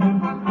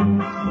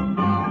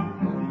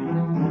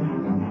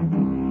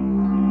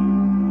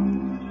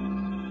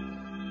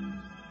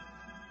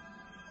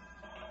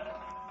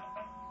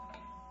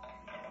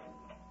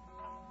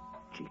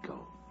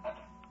 Chico.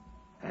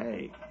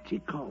 Hey,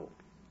 Chico.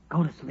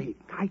 Go to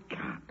sleep. I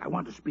can't. I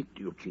want to speak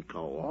to you, Chico.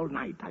 All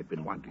night I've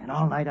been wanting And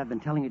all night I've been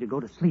telling you to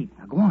go to sleep.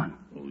 Now go on.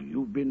 Oh,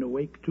 you've been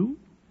awake, too?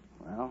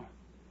 Well,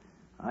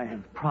 I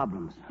have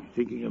problems.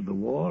 Thinking of the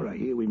war? I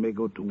hear we may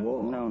go to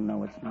war.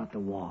 No, it's not the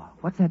war.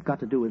 What's that got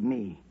to do with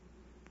me?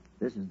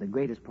 This is the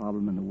greatest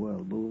problem in the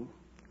world, Boole.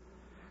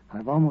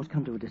 I've almost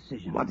come to a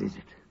decision. What is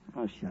it?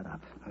 Oh, shut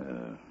up.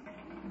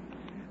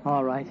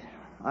 All right.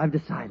 I've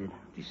decided.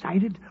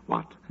 Decided?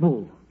 What?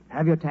 Boole,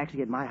 have your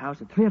taxi at my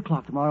house at 3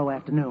 o'clock tomorrow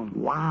afternoon.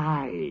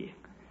 Why?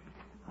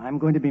 I'm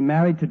going to be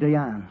married to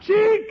Diane.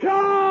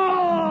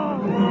 Chico!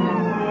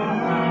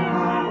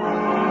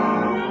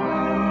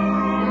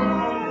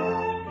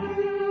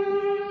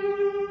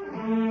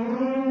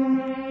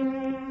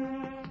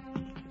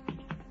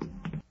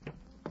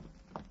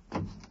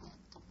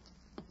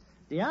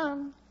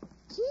 Diane,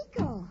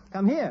 Chico.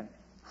 come here.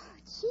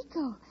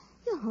 Chico,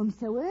 you're home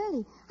so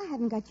early. I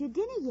haven't got your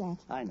dinner yet.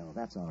 I know,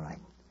 that's all right.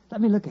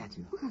 Let me look at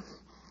you.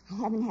 I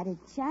haven't had a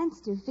chance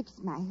to fix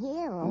my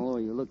hair or... Oh,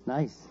 you look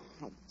nice.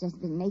 I've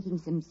just been making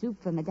some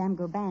soup for Madame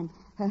Gauban.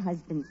 Her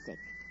husband's sick.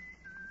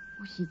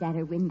 Oh, she's at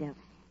her window.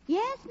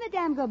 Yes,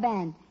 Madame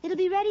Gauban. It'll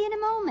be ready in a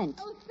moment.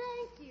 Oh,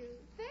 thank you.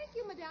 Thank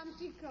you, Madame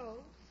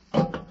Chico.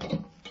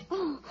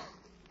 Oh,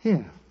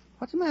 Here,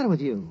 what's the matter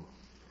with you?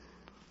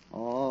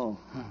 Oh,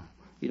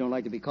 you don't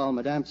like to be called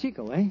Madame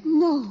Chico, eh?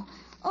 no.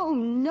 Oh,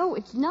 no,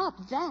 it's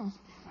not that.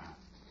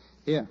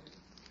 Here,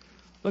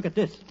 look at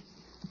this.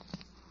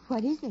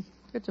 What is it?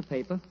 It's a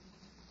paper,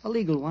 a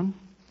legal one.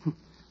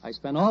 I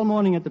spent all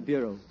morning at the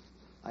bureau.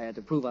 I had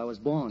to prove I was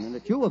born and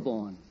that you were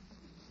born.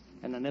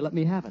 And then they let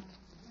me have it.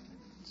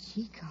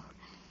 Chico,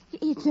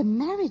 it's a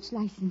marriage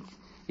license.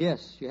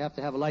 Yes, you have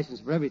to have a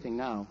license for everything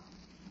now.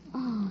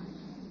 Oh,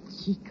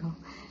 Chico,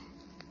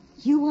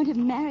 you want to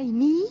marry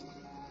me?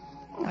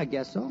 I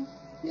guess so,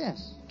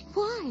 yes.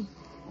 Why?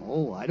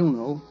 Oh, I don't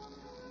know.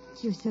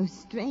 You're so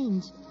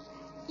strange.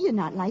 You're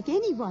not like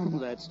anyone.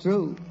 That's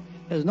true.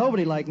 There's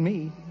nobody like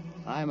me.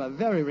 I'm a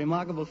very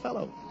remarkable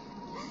fellow.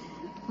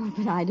 Oh,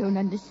 but I don't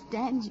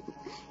understand you.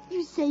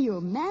 You say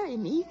you'll marry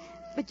me,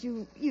 but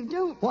you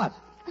don't... What?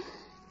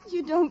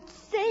 You don't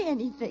say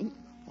anything.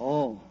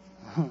 Oh,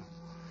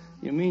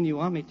 you mean you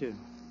want me to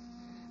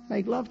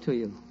make love to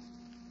you?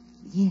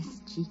 Yes,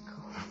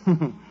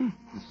 Chico.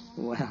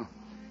 Well,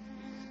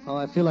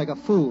 I feel like a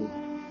fool.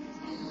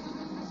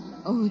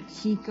 Oh,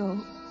 Chico,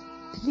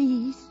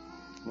 please.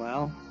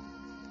 Well,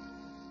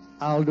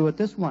 I'll do it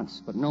this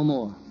once, but no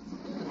more.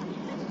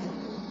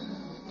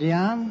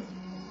 Diane,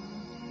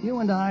 you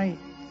and I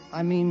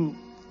mean,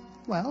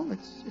 well,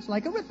 it's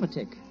like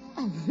arithmetic.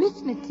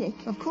 Arithmetic?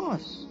 Of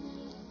course.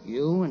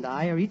 You and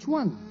I are each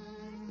one.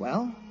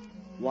 Well,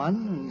 1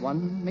 and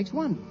 1 makes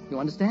 1. You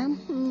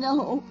understand?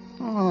 No.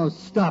 Oh,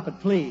 stop it,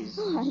 please.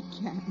 Oh, I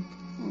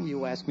can't.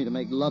 You asked me to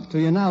make love to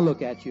you. Now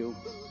look at you.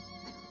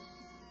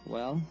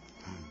 Well,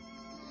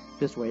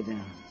 this way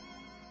then.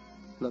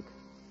 Look,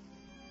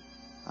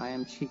 I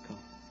am Chico.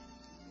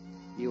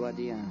 You are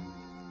Diane.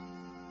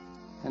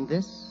 And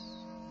this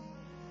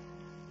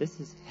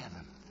is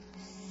heaven.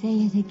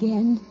 Say it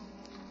again.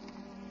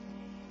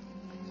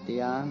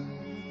 Diane,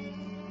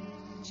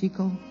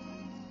 Chico,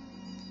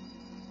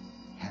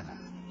 heaven.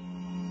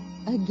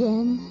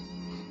 Again.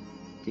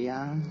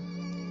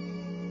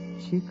 Diane,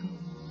 Chico.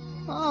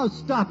 Oh,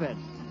 stop it.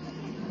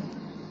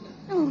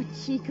 Oh,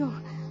 Chico,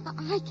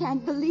 I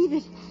can't believe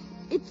it.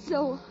 It's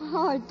so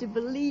hard to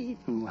believe.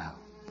 Well,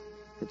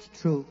 it's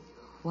true.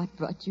 What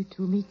brought you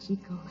to me,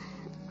 Chico?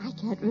 I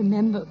can't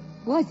remember.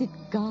 Was it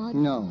God?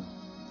 No,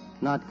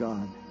 not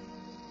God.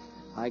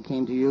 I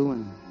came to you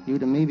and you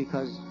to me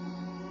because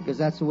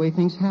that's the way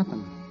things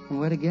happen. And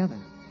we're together.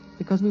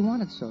 Because we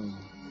want it so.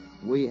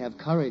 We have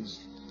courage.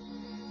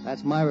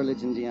 That's my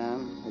religion,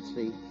 Diane.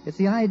 It's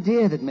the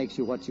idea that makes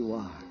you what you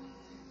are.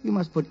 You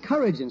must put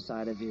courage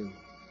inside of you.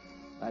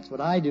 That's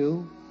what I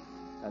do.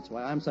 That's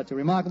why I'm such a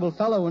remarkable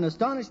fellow and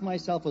astonish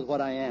myself with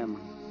what I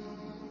am.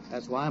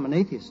 That's why I'm an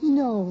atheist.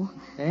 No.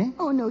 Eh?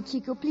 Oh, no,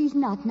 Chico, please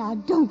not now.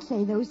 Don't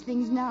say those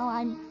things now.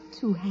 I'm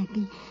too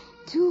happy.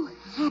 Too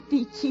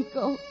happy,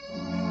 Chico.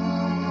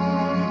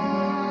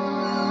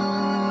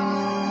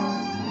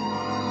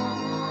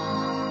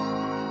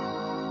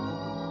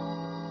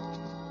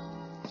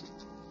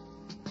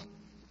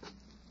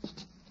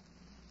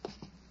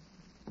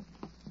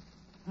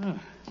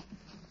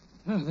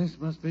 Oh, this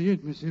must be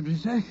it, Monsieur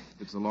Brissac.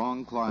 It's a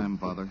long climb,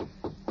 Father.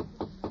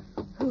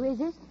 Who is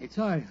it? It's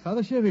I,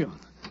 Father Cheviot.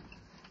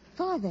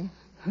 Father.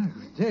 Oh,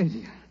 good day,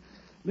 dear.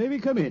 May we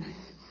come in?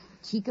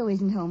 Chico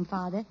isn't home,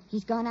 Father.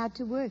 He's gone out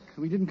to work.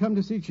 We didn't come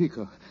to see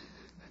Chico.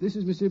 This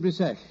is Monsieur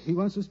Brissac. He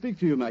wants to speak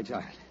to you, my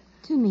child.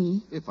 To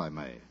me? If I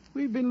may.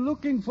 We've been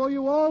looking for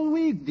you all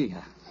week,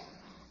 dear.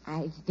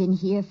 I've been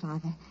here,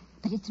 Father.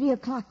 But at 3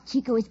 o'clock,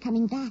 Chico is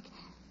coming back.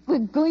 We're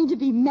going to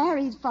be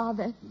married,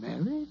 Father.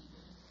 Married?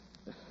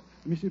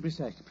 Monsieur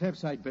Brissac,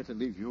 perhaps I'd better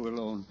leave you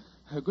alone.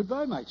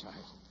 Goodbye, my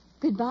child.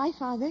 Goodbye,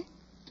 Father.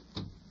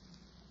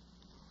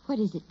 What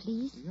is it,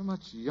 please? You're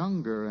much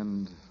younger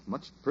and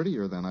much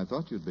prettier than I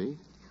thought you'd be.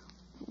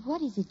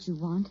 What is it you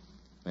want?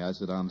 May I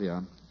sit down,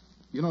 Diane?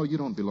 You know, you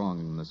don't belong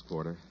in this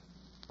quarter.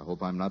 I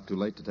hope I'm not too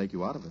late to take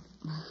you out of it.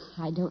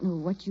 I don't know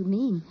what you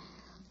mean.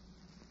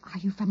 Are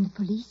you from the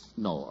police?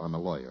 No, I'm a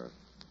lawyer.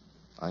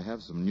 I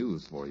have some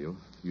news for you.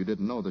 You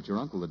didn't know that your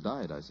uncle had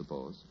died, I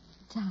suppose.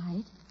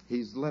 Died?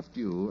 He's left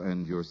you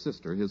and your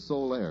sister his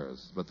sole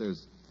heirs, but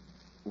there's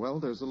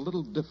a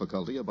little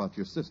difficulty about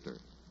your sister.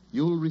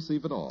 You'll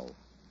receive it all.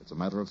 It's a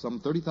matter of some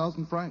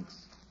 30,000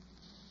 francs.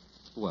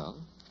 Well?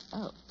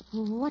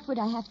 What would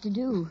I have to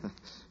do?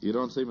 You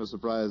don't seem as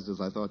surprised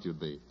as I thought you'd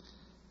be.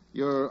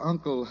 Your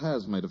uncle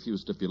has made a few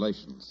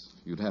stipulations.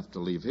 You'd have to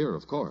leave here,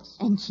 of course.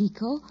 And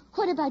Chico?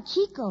 What about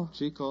Chico?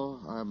 Chico,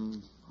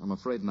 I'm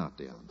afraid not,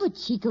 Diane. But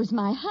Chico's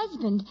my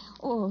husband,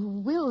 or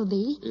will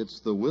be. It's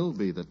the will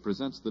be that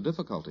presents the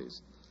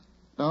difficulties.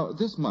 Now,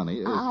 this money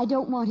is... I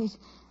don't want it.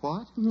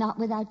 What? Not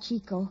without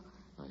Chico.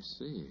 I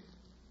see.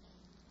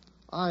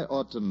 I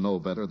ought to know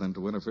better than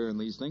to interfere in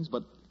these things,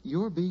 but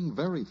you're being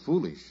very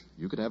foolish.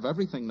 You could have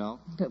everything now.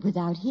 But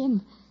without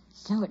him,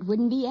 so it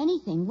wouldn't be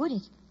anything, would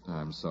it?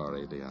 I'm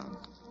sorry, Diane,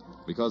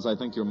 because I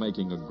think you're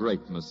making a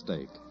great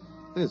mistake.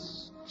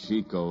 This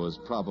Chico is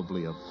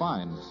probably a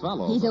fine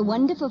fellow. He's a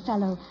wonderful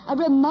fellow, a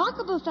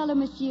remarkable fellow,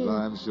 monsieur.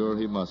 I'm sure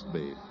he must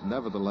be.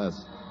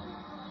 Nevertheless,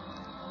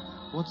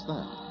 what's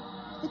that?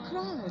 The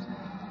crowd.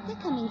 They're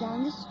coming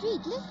down the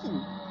street.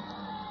 Listen.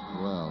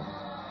 Well,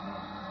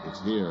 it's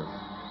here.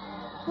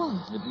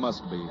 What? It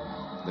must be.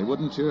 They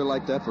wouldn't cheer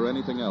like that for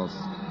anything else.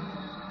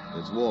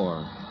 It's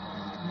war.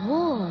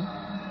 War?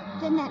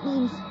 Then that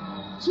means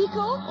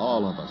Chico?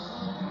 All of us.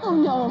 Oh,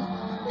 no.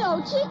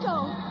 No,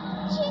 Chico!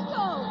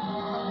 Chico!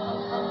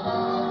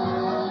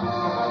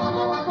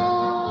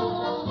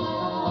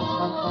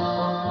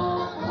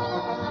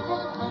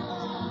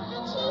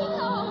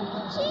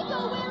 Chico,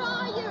 where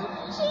are you?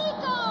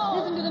 Chico!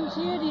 Listen to them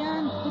cheer,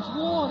 Diane. It's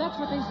war. That's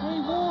what they say,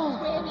 war.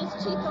 Where is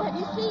Chico? Have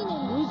you seen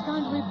him? He's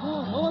gone to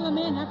report. All the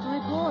men have to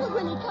report.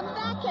 When he come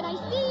back, can I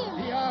see him?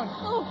 Diane.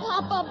 Oh,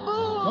 Papa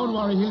Boo! Don't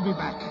worry, he'll be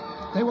back.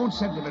 They won't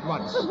send him at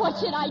once. But what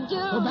should I do?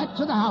 Go back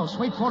to the house.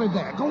 Wait for him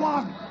there. Go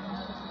on.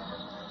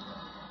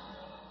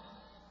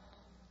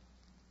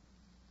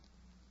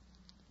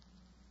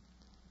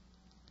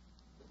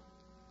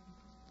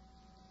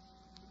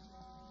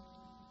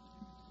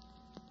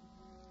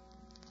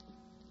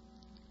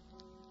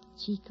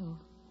 Chico,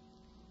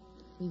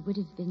 we would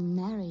have been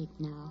married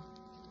now.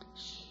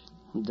 Shh.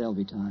 There'll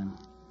be time.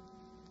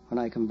 When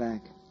I come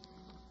back.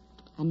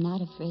 I'm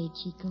not afraid,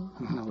 Chico.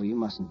 No, you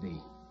mustn't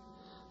be.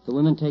 The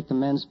women take the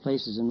men's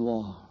places in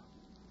war.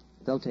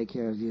 They'll take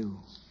care of you.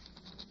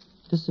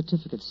 This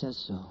certificate says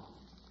so.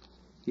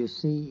 You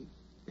see,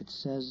 it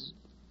says...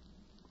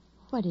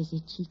 What is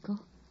it, Chico?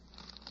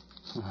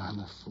 Oh, I'm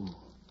a fool.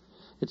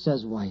 It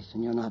says wife,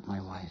 and you're not my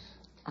wife.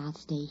 I'll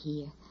stay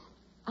here.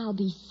 I'll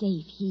be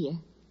safe here.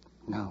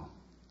 No.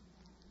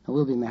 No,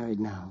 we'll be married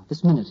now,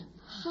 this minute.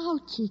 How,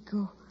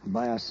 Chico?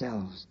 By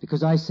ourselves,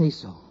 because I say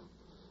so.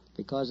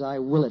 Because I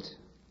will it.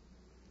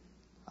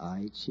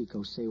 I,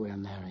 Chico, say we're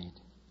married.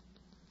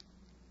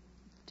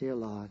 Dear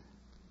Lord,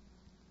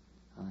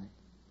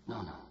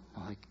 No,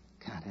 I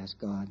can't ask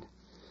God.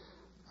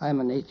 I'm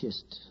an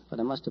atheist, but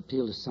I must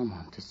appeal to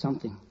someone, to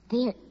something.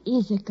 There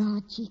is a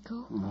God,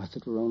 Chico. Oh, if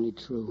it were only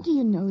true. Do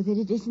you know that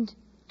it isn't?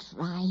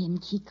 Try him,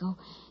 Chico.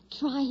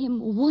 Try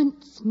him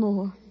once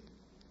more.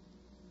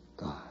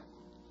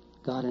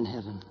 God in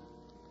heaven.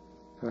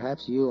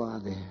 Perhaps you are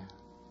there.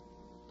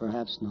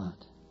 Perhaps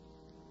not.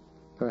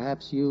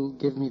 Perhaps you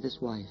give me this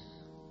wife.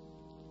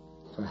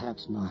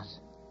 Perhaps not.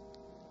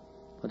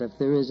 But if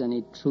there is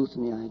any truth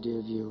in the idea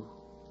of you,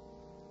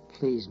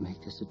 please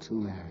make this a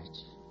true marriage.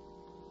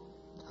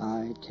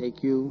 I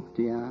take you,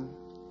 Diane,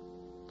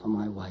 for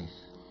my wife.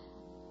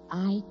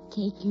 I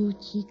take you,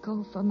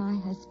 Chico, for my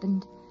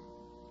husband.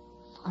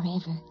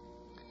 Forever.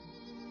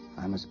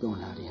 I must go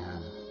now,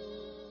 Diane.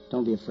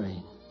 Don't be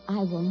afraid. I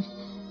won't.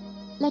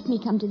 Let me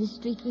come to the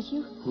street with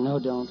you. No,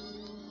 don't.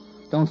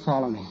 Don't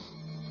follow me.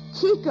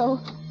 Chico!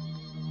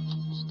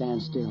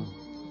 Stand still.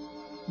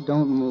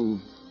 Don't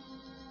move.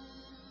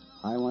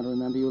 I want to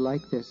remember you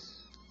like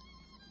this.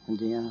 And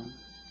Diane,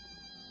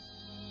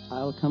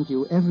 I'll come to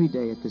you every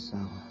day at this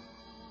hour.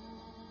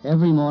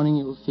 Every morning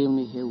you'll feel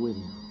me here with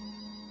you,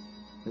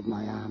 with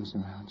my arms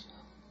around you.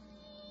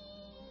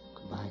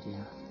 Goodbye,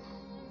 Diane.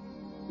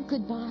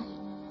 Goodbye.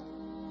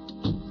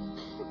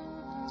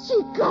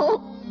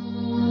 Chico!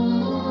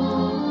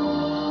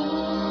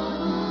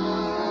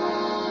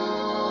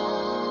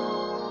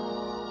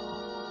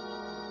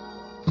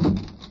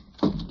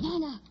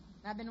 Nana.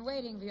 I've been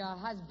waiting for your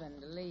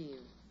husband to leave.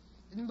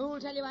 Didn't Boole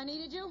tell you I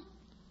needed you?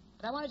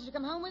 But I wanted you to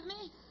come home with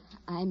me?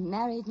 I'm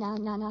married now,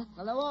 Nana.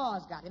 Well, the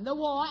war's got him. The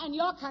war, and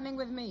you're coming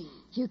with me.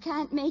 You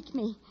can't make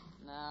me.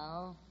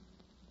 No.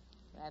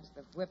 Perhaps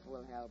the whip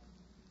will help.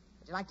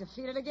 Would you like to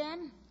feel it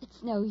again?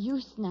 It's no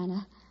use,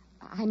 Nana.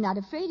 I'm not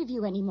afraid of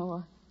you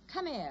anymore.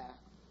 Come here.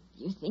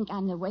 You think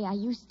I'm the way I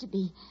used to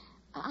be.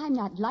 I'm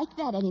not like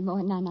that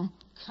anymore, Nana.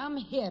 Come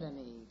here to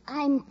me.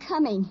 I'm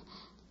coming.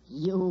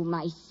 You,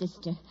 my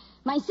sister.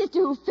 My sister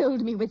who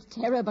filled me with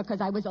terror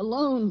because I was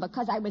alone,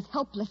 because I was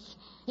helpless.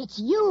 It's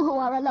you who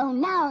are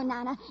alone now,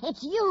 Nana.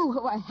 It's you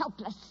who are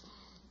helpless.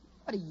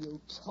 What are you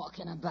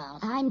talking about?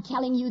 I'm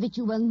telling you that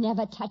you will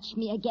never touch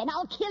me again.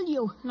 I'll kill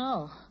you.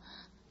 No.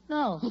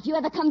 If you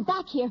ever come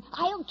back here,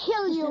 I'll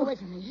kill you. Stay away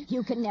from me.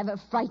 You can never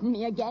frighten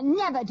me again.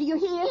 Never. Do you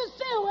hear? You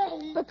stay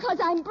away. Because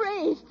I'm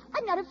brave.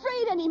 I'm not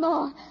afraid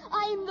anymore.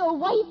 I'm the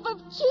wife of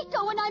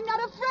Chico, and I'm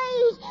not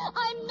afraid.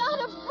 I'm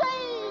not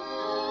afraid.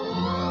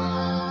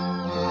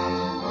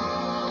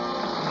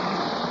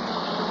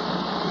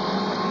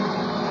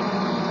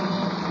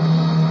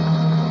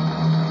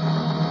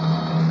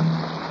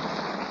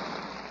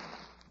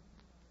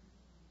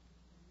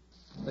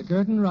 The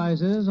curtain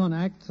rises on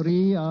Act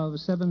 3 of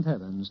Seventh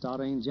Heaven,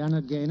 starring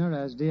Janet Gaynor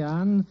as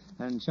Diane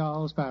and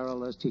Charles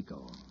Farrell as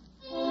Chico.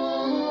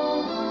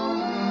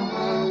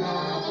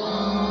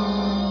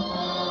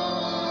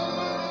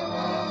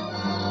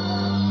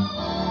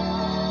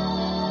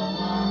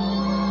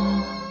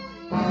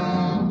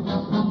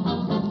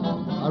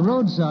 A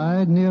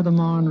roadside near the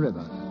Marne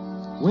River.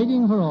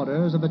 Waiting for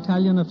orders, a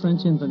battalion of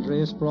French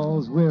infantry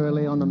sprawls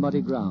wearily on the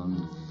muddy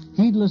ground,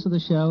 heedless of the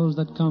shells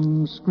that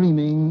come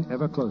screaming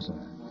ever closer.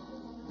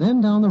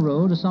 Then down the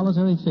road, a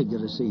solitary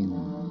figure is seen.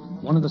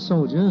 One of the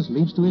soldiers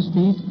leaps to his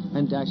feet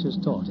and dashes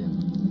toward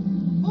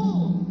him.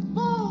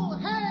 Bull,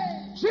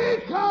 hey!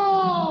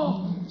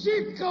 Chico!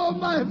 Chico,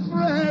 my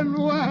friend!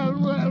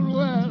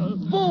 Well.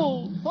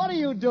 Bull, what are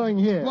you doing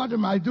here? What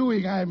am I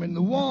doing? I'm in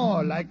the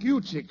war, like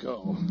you,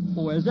 Chico.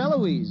 Where's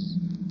Eloise?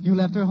 You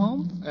left her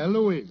home?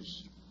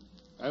 Eloise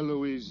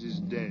is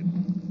dead.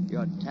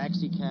 Your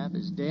taxi cab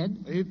is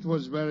dead? It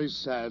was very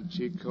sad,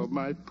 Chico.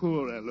 My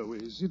poor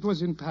Eloise. It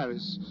was in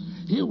Paris.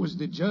 Here was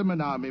the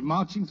German army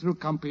marching through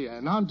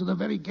Compiègne on to the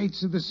very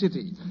gates of the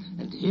city.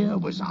 And here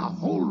was our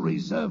whole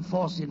reserve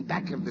force in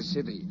back of the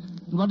city.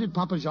 And what did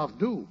Papajov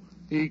do?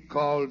 He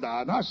called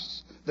on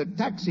us, the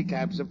taxi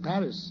cabs of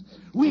Paris.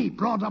 We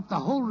brought up the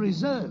whole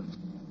reserve.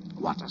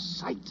 What a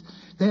sight.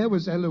 There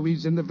was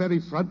Eloise in the very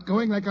front,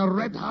 going like a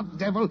red-hot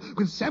devil,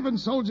 with 7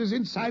 soldiers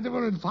inside of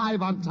her and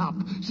 5 on top.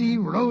 She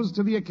rose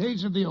to the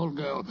occasion, the old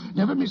girl.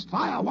 Never missed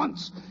fire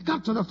once.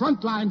 Got to the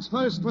front lines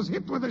first, was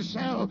hit with a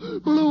shell,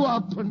 blew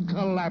up and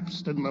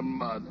collapsed in the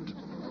mud.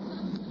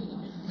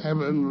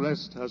 Heaven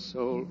rest her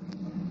soul.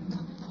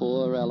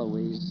 Poor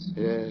Eloise.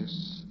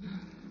 Yes.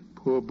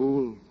 Poor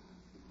Boole.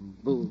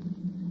 Boole,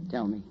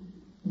 tell me,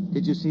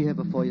 did you see her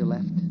before you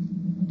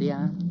left?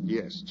 Diane?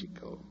 Yes,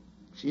 Chico.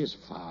 She is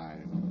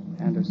fine.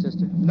 And her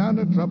sister?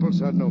 Nana troubles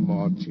her no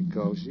more,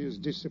 Chico. She has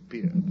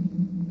disappeared.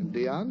 And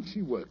Diane,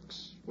 she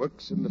works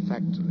in the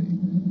factory.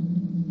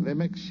 They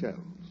make shells.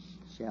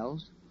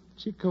 Shells?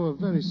 Chico, a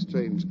very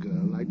strange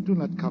girl. I do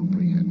not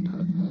comprehend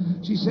her.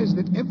 She says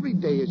that every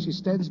day as she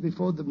stands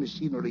before the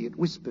machinery, it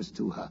whispers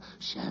to her,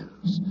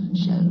 shells,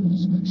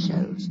 shells,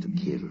 shells to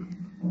kill.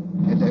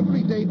 And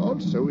every day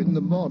also in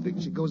the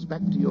morning, she goes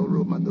back to your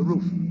room on the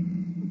roof.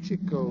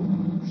 Chico,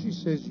 she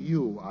says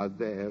you are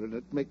there, and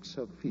it makes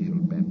her feel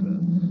better.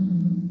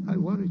 I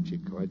worry,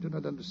 Chico. I do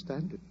not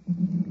understand it.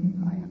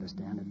 I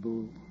understand it,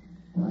 Boo.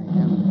 I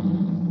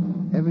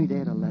am. Every day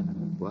at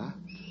 11. What?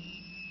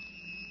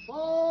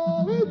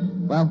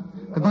 Well,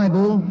 goodbye,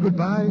 Boo.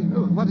 Goodbye.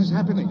 What is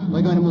happening?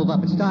 We're going to move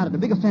up. It started. A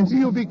big offensive.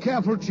 You be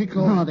careful,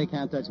 Chico. Oh, they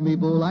can't touch me,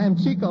 Boo. I am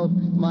Chico.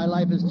 My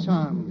life is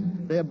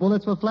charmed. Their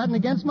bullets will flatten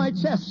against my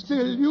chest.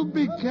 Still, you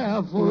be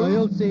careful. Well,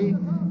 you'll see.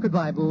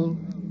 Goodbye, Boo.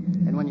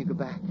 And when you go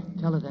back,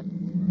 tell her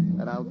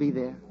that I'll be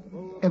there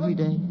every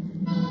day.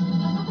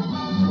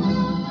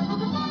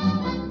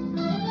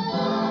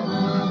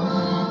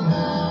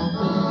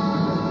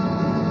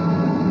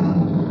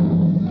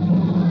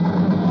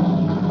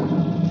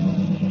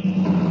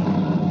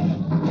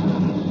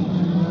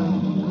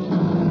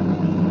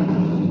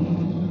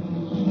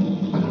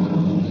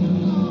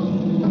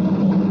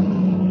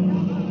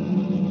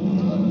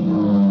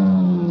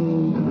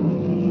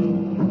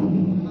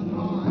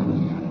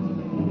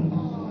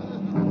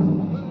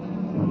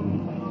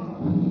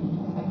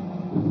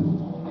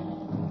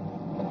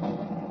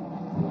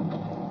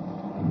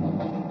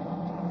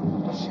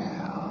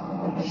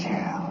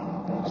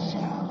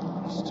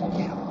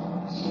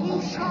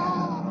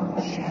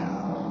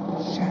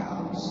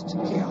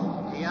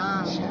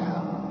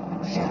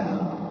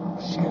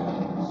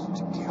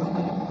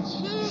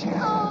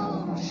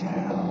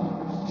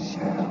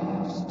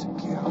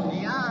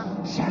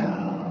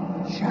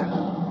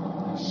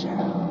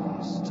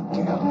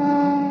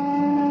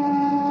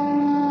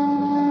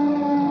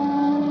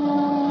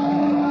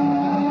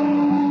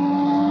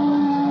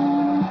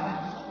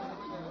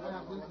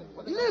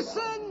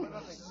 Listen!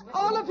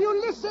 All of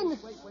you listen!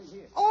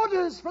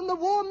 Orders from the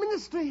War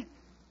Ministry.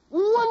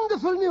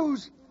 Wonderful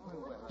news!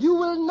 You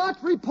will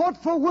not report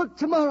for work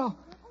tomorrow.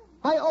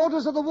 By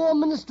orders of the War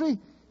Ministry,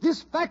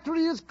 this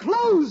factory is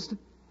closed.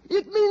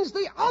 It means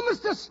the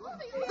armistice!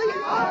 The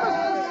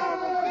armistice!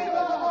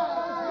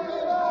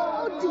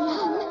 Oh,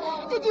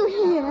 Diane, did you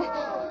hear?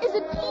 Is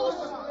it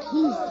peace?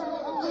 Peace.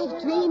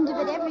 I've dreamed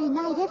of it every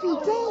night, every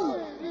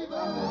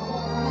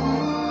day.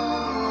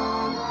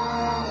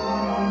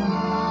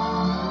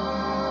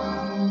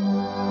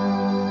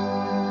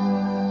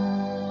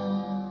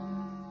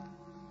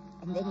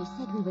 And then he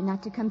said we were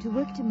not to come to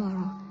work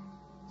tomorrow.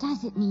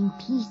 Does it mean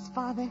peace,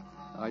 Father?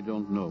 I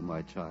don't know,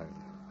 my child.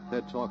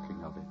 They're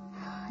talking of it.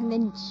 And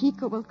then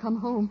Chico will come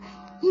home.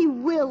 He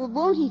will,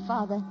 won't he,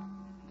 Father?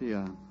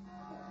 Diane,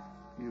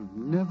 you've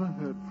never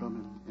heard from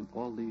him in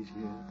all these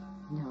years?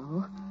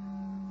 No.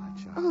 My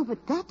child. Oh,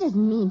 but that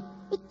doesn't mean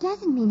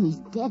he's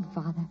dead,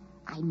 Father.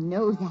 I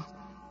know that.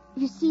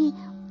 You see,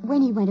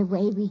 when he went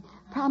away, we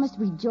promised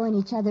we'd join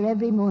each other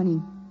every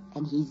morning.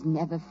 And he's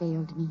never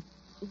failed me.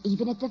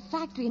 Even at the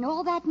factory and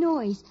all that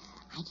noise,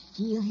 I'd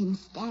feel him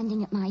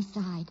standing at my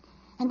side.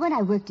 And when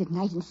I worked at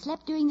night and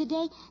slept during the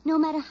day, no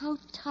matter how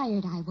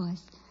tired I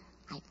was,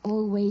 I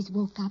always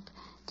woke up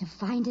to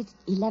find it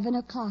 11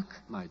 o'clock.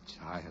 My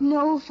child.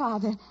 No,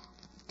 Father.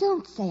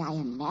 Don't say I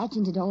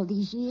imagined it all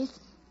these years.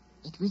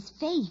 It was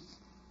faith.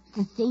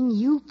 The thing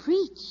you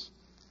preach.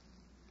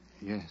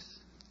 Yes.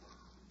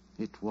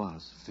 It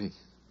was faith.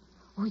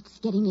 Oh, it's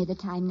getting near the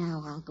time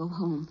now. I'll go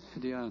home.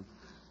 Diane,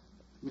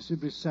 Monsieur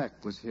Brissac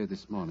was here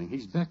this morning.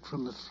 He's back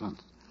from the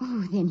front.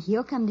 Oh, then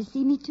he'll come to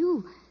see me,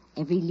 too.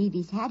 Every leave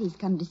he's had, he's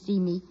come to see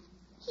me.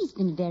 He's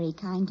been very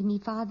kind to me,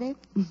 Father.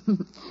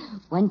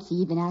 Once he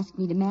even asked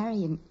me to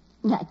marry him.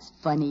 That's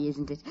funny,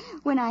 isn't it?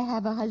 When I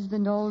have a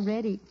husband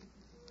already.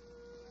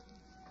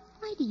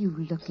 Why do you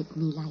look at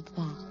me like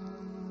that?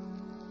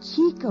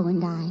 Chico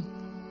and I,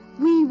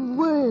 we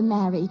were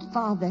married,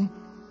 Father.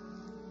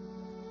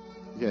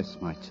 Yes,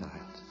 my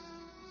child.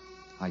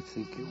 I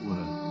think you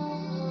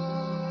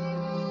were.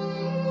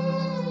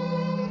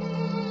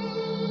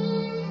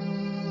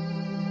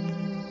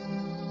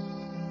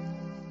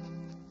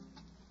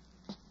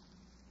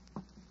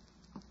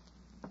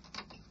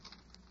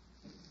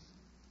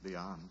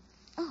 Diane,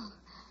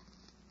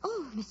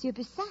 Oh, Monsieur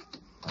Brissac.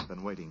 I've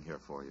been waiting here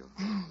for you.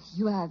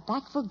 You are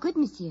back for good,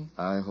 Monsieur.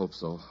 I hope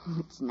so.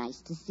 It's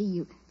nice to see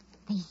you.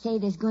 They say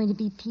there's going to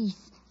be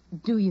peace.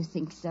 Do you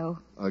think so?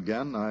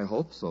 Again, I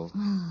hope so.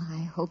 Oh,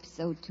 I hope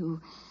so,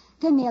 too.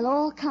 Then they'll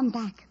all come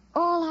back.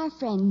 All our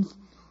friends.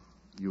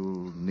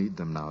 You'll need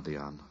them now,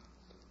 Diane.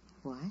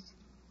 What?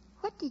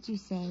 What did you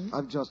say?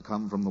 I've just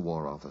come from the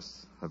War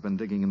Office. I've been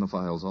digging in the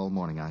files all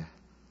morning. I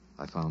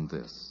found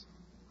this.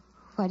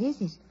 What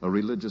is it? A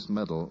religious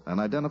medal, an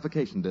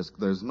identification disc.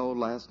 There's no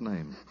last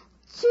name.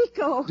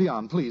 Chico!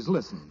 Diane, please,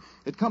 listen.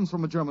 It comes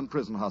from a German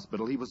prison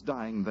hospital. He was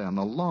dying then,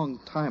 a long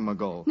time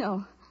ago.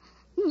 No.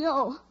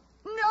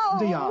 No.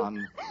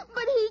 Diane.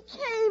 But he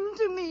came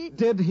to me.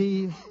 Did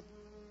he?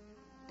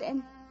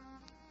 Then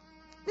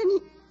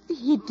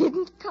he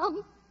didn't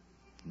come.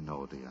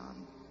 No,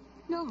 Diane.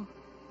 No.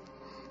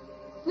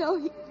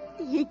 No,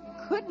 he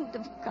couldn't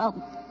have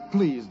come.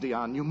 Please,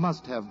 Diane, you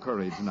must have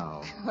courage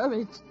now.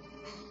 Courage?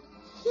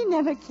 He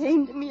never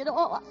came to me at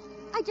all.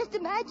 I just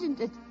imagined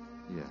it.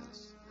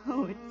 Yes.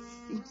 Oh, it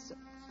seems so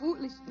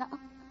foolish now.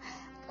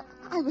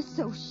 I was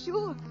so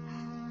sure.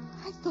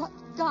 I thought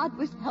God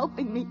was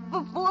helping me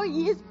for 4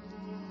 years.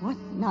 What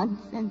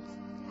nonsense.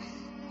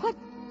 What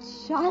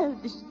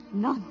childish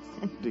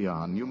nonsense.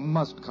 Diane, you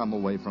must come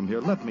away from here.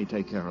 Let me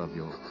take care of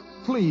you.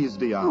 Please,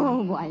 Diane.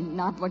 Oh, why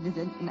not? What does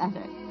it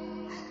matter?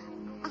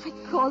 I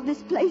call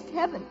this place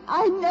heaven.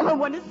 I never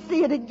want to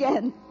see it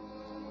again.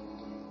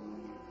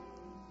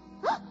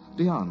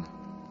 Diane,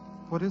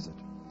 what is it?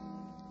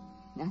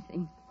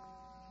 Nothing.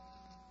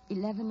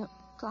 11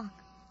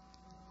 o'clock.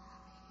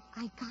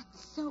 I got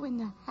so in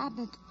the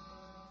habit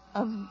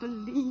of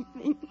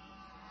believing.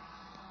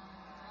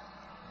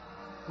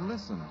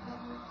 Listen.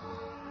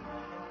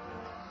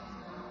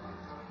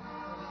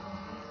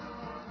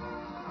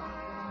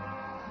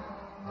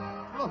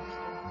 Look,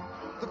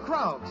 the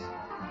crowds.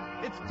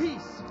 It's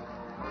peace.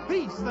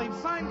 Peace. They've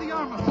signed the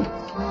armistice.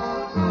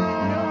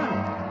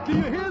 Do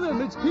you hear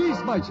them? It's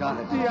peace, my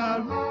child.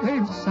 Diane,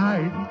 they've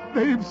signed.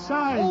 They've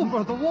signed.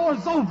 Over. The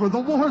war's over. The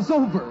war's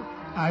over.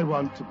 I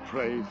want to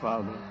pray,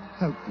 Father.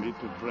 Help me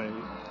to pray.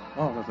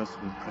 All of us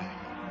will pray.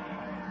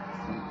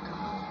 Thank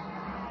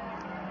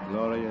God.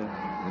 Gloria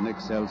in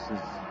excelsis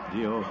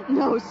Deo.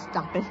 No,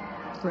 stop it.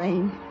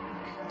 Praying.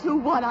 To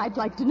what, I'd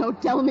like to know?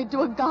 Tell me,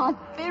 to a God.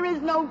 There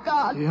is no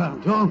God. Yeah,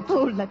 don't.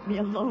 Oh, let me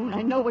alone.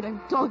 I know what I'm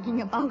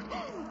talking about.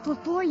 For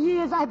 4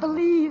 years, I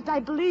believed I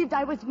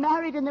was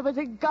married and there was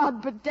a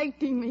God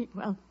protecting me.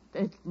 Well,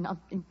 there's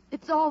nothing.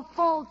 It's all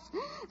false.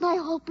 My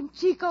hope in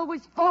Chico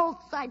was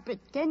false. I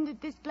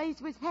pretended this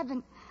place was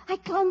heaven. I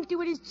clung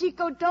to it as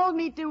Chico told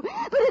me to.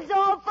 But it's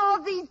all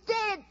false. He's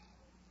dead.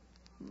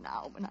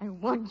 Now, when I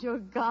want your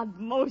God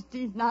most,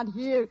 he's not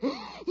here.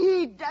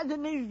 He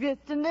doesn't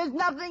exist, and there's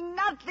nothing,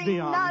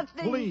 Diane,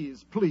 nothing.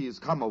 please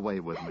come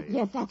away with me.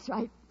 Yes, that's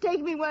right.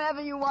 Take me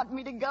wherever you want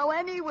me to go,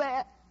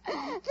 anywhere.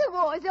 The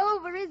war's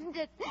over, isn't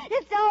it?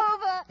 It's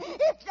over.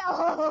 It's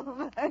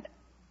over.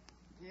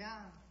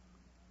 Diane.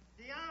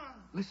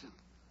 Listen.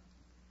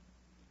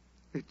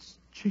 It's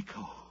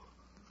Chico.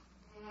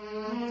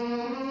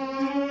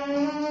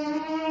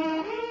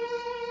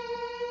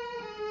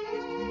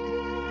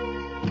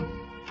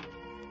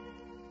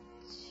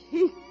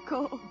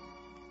 Chico.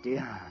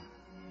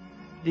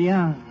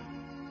 Diane.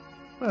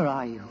 Where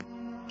are you?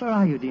 Where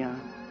are you,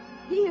 Diane?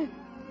 Here,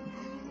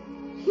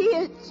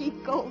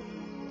 Chico.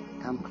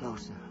 Come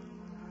closer.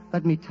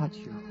 Let me touch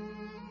you.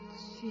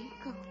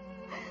 Chico.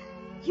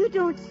 You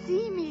don't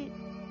see me.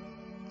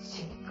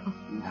 Chico.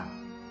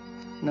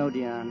 No,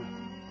 Diane.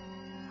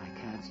 I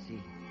can't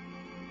see.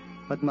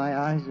 But my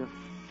eyes are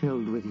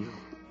filled with you.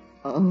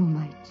 Oh,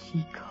 my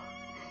Chico.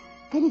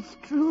 Then it's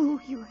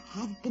true. You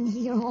have been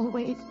here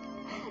always.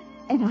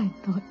 And I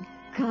thought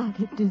God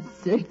had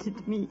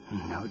deserted me.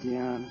 No,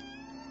 Diane.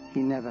 He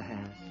never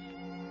has.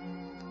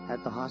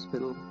 At the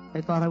hospital,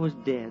 they thought I was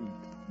dead.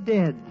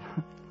 Dead.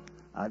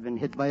 I've been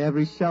hit by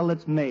every shell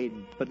that's made,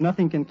 but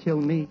nothing can kill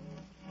me.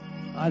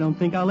 I don't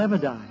think I'll ever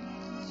die.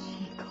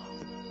 Chico.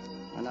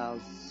 And I'll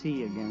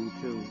see again,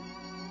 too.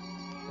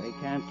 They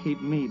can't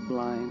keep me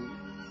blind.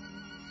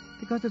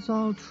 Because it's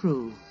all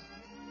true.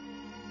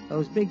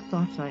 Those big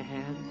thoughts I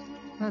had,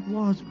 that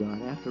was God,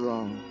 after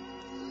all.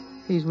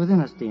 He's within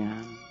us,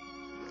 Diane.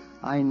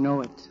 I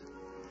know it.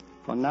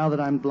 For now that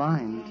I'm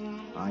blind,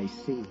 I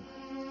see.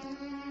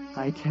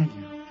 I tell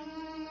you,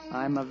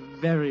 I'm a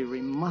very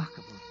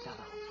remarkable fellow.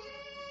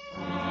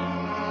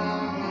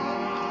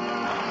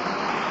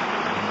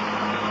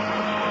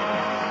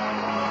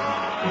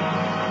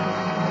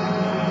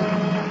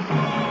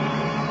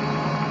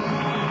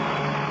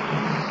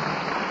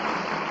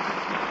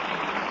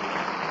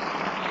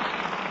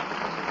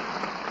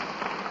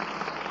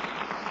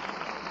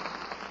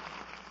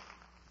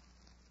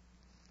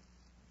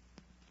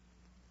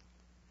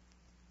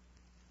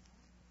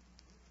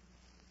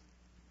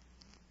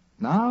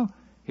 Now,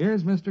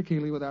 here's Mr.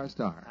 Keeley with our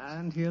stars.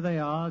 And here they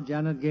are,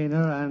 Janet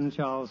Gaynor and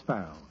Charles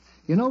Farrell.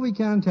 You know, we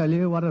can't tell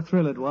you what a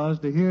thrill it was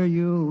to hear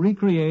you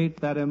recreate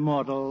that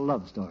immortal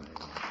love story.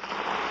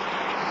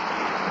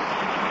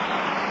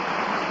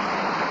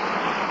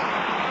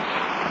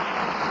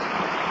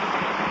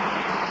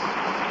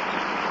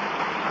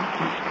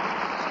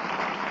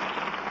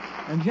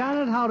 And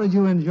Janet, how did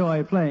you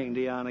enjoy playing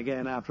Diane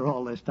again after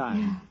all this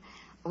time?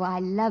 Oh, I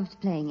loved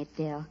playing it,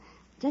 Bill.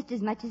 Just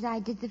as much as I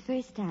did the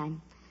first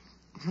time.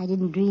 I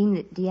didn't dream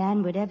that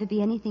Diane would ever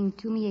be anything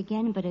to me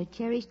again but a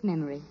cherished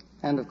memory.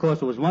 And, of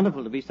course, it was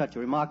wonderful to be such a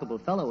remarkable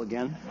fellow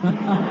again.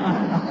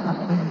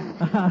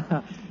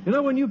 You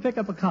know, when you pick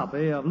up a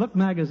copy of Look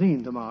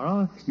magazine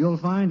tomorrow, you'll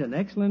find an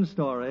excellent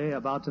story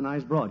about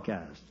tonight's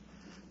broadcast.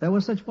 There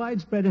was such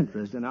widespread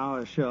interest in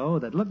our show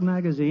that Look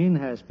magazine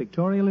has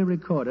pictorially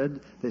recorded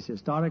this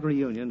historic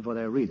reunion for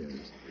their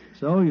readers.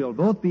 So you'll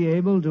both be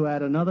able to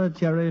add another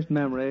cherished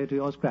memory to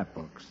your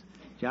scrapbooks.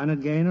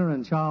 Janet Gaynor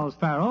and Charles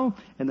Farrell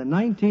in the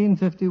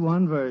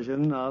 1951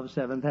 version of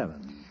Seventh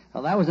Heaven.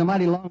 Well, that was a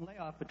mighty long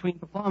layoff between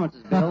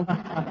performances, Bill.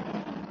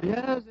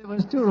 Yes, it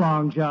was too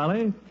long,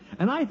 Charlie.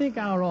 And I think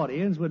our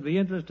audience would be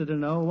interested to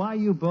know why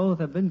you both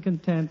have been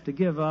content to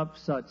give up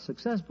such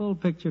successful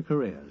picture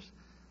careers.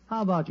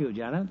 How about you,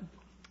 Janet?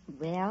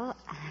 Well,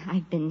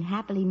 I've been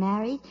happily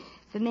married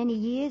for many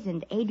years,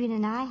 and Adrian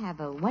and I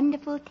have a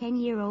wonderful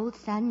 10-year-old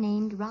son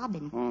named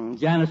Robin.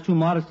 Janet's too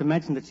modest to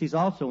mention that she's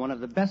also one of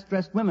the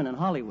best-dressed women in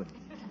Hollywood.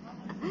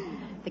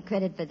 The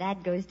credit for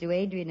that goes to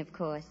Adrian, of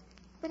course.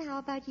 But how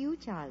about you,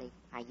 Charlie?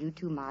 Are you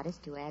too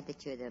modest to add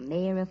that you're the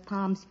mayor of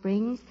Palm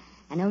Springs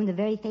and own the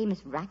very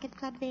famous racket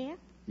club there?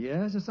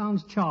 Yes, it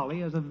sounds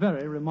Charlie as a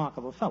very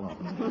remarkable fellow.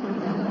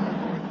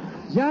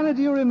 Janet,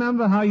 do you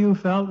remember how you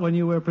felt when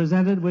you were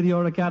presented with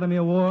your Academy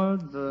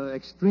Award?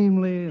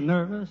 Extremely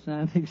nervous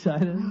and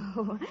excited?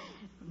 Oh,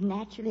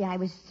 naturally, I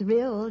was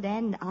thrilled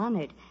and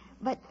honored.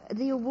 But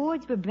the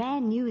awards were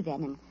brand new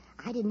then, and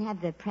I didn't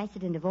have the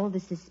precedent of all the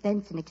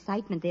suspense and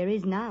excitement there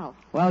is now.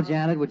 Well,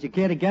 Janet, would you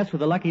care to guess who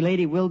the lucky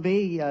lady will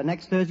be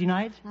next Thursday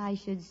night? I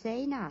should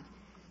say not.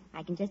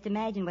 I can just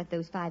imagine what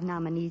those 5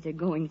 nominees are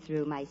going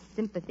through. My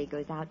sympathy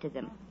goes out to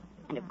them.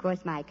 And, of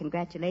course, my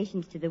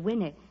congratulations to the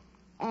winner.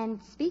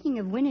 And speaking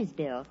of winners,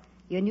 Bill,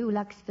 your new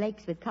Lux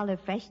Flakes with color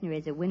freshener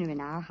is a winner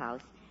in our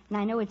house. And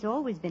I know it's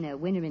always been a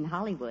winner in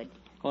Hollywood.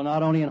 Well,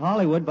 not only in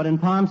Hollywood, but in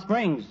Palm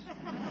Springs.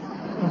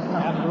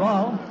 After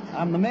all,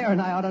 I'm the mayor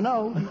and I ought to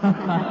know.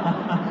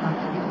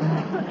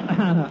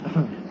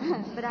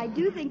 But I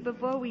do think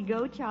before we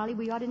go, Charlie,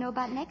 we ought to know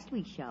about next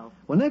week's show.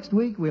 Well, next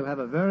week we'll have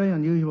a very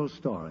unusual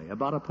story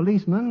about a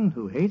policeman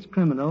who hates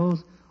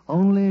criminals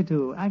only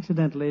to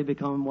accidentally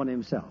become one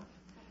himself.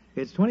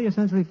 It's 20th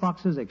Century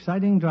Fox's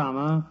exciting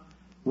drama,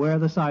 Where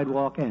the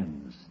Sidewalk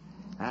Ends.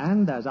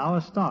 And as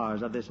our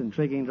stars of this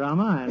intriguing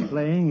drama and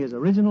playing his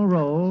original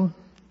role,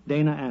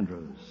 Dana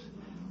Andrews.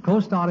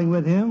 Co-starring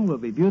with him will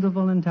be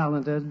beautiful and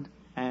talented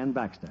Ann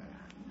Baxter.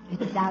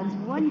 It sounds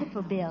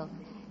wonderful, Bill.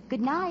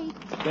 Good night.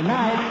 Good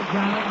night,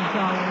 Janet and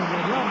Charlie.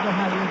 We'd love to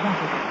have you back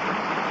again.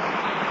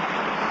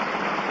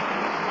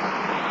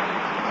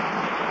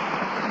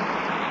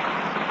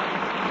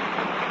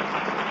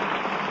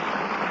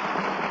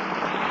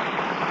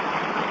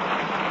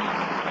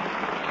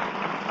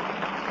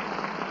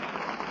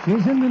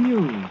 She's in the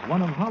news,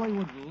 one of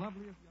Hollywood's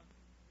loveliest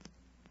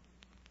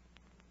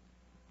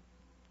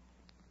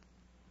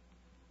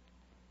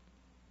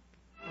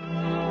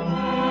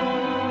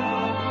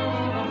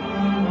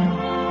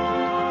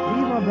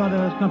Lever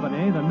Brothers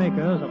Company, the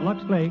makers of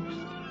Lux Flakes,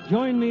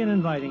 join me in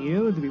inviting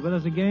you to be with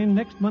us again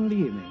next Monday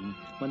evening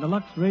when the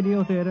Lux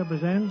Radio Theater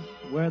presents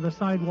Where the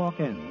Sidewalk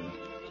Ends,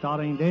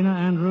 starring Dana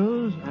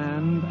Andrews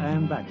and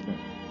Ann Baxter.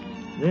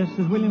 This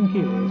is William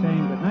Keeley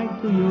saying good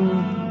night to you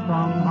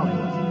from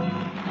Hollywood.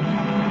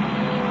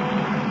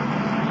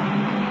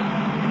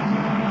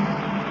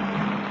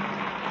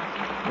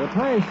 The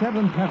play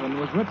Seventh Heaven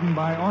was written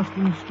by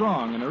Austin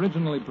Strong and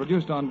originally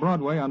produced on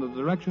Broadway under the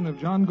direction of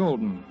John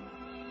Golden.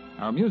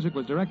 Our music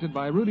was directed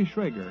by Rudy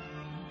Schrager.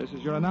 This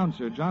is your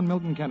announcer, John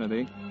Milton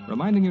Kennedy,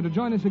 reminding you to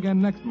join us again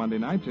next Monday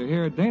night to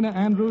hear Dana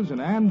Andrews and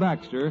Ann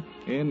Baxter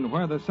in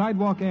Where the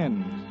Sidewalk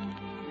Ends.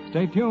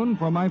 Stay tuned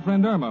for My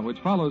Friend Irma, which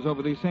follows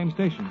over these same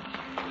stations.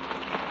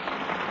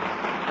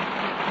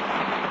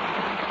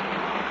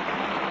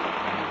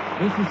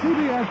 This is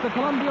CBS, the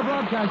Columbia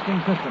Broadcasting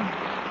System.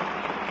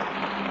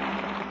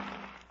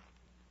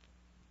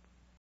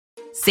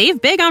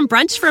 Save big on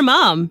brunch for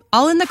Mom,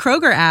 all in the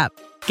Kroger app.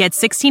 Get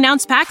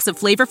 16-ounce packs of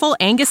flavorful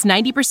Angus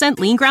 90%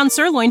 lean ground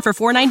sirloin for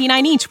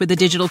 $4.99 each with a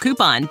digital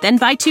coupon. Then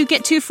buy 2,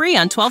 get 2 free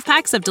on 12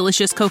 packs of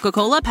delicious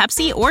Coca-Cola,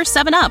 Pepsi, or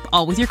 7-Up,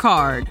 all with your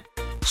card.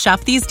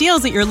 Shop these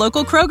deals at your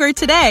local Kroger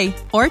today,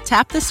 or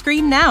tap the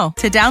screen now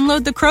to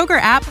download the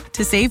Kroger app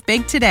to save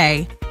big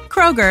today.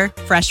 Kroger,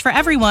 fresh for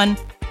everyone.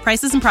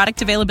 Prices and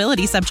product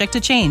availability subject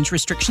to change.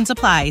 Restrictions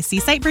apply. See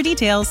site for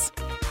details.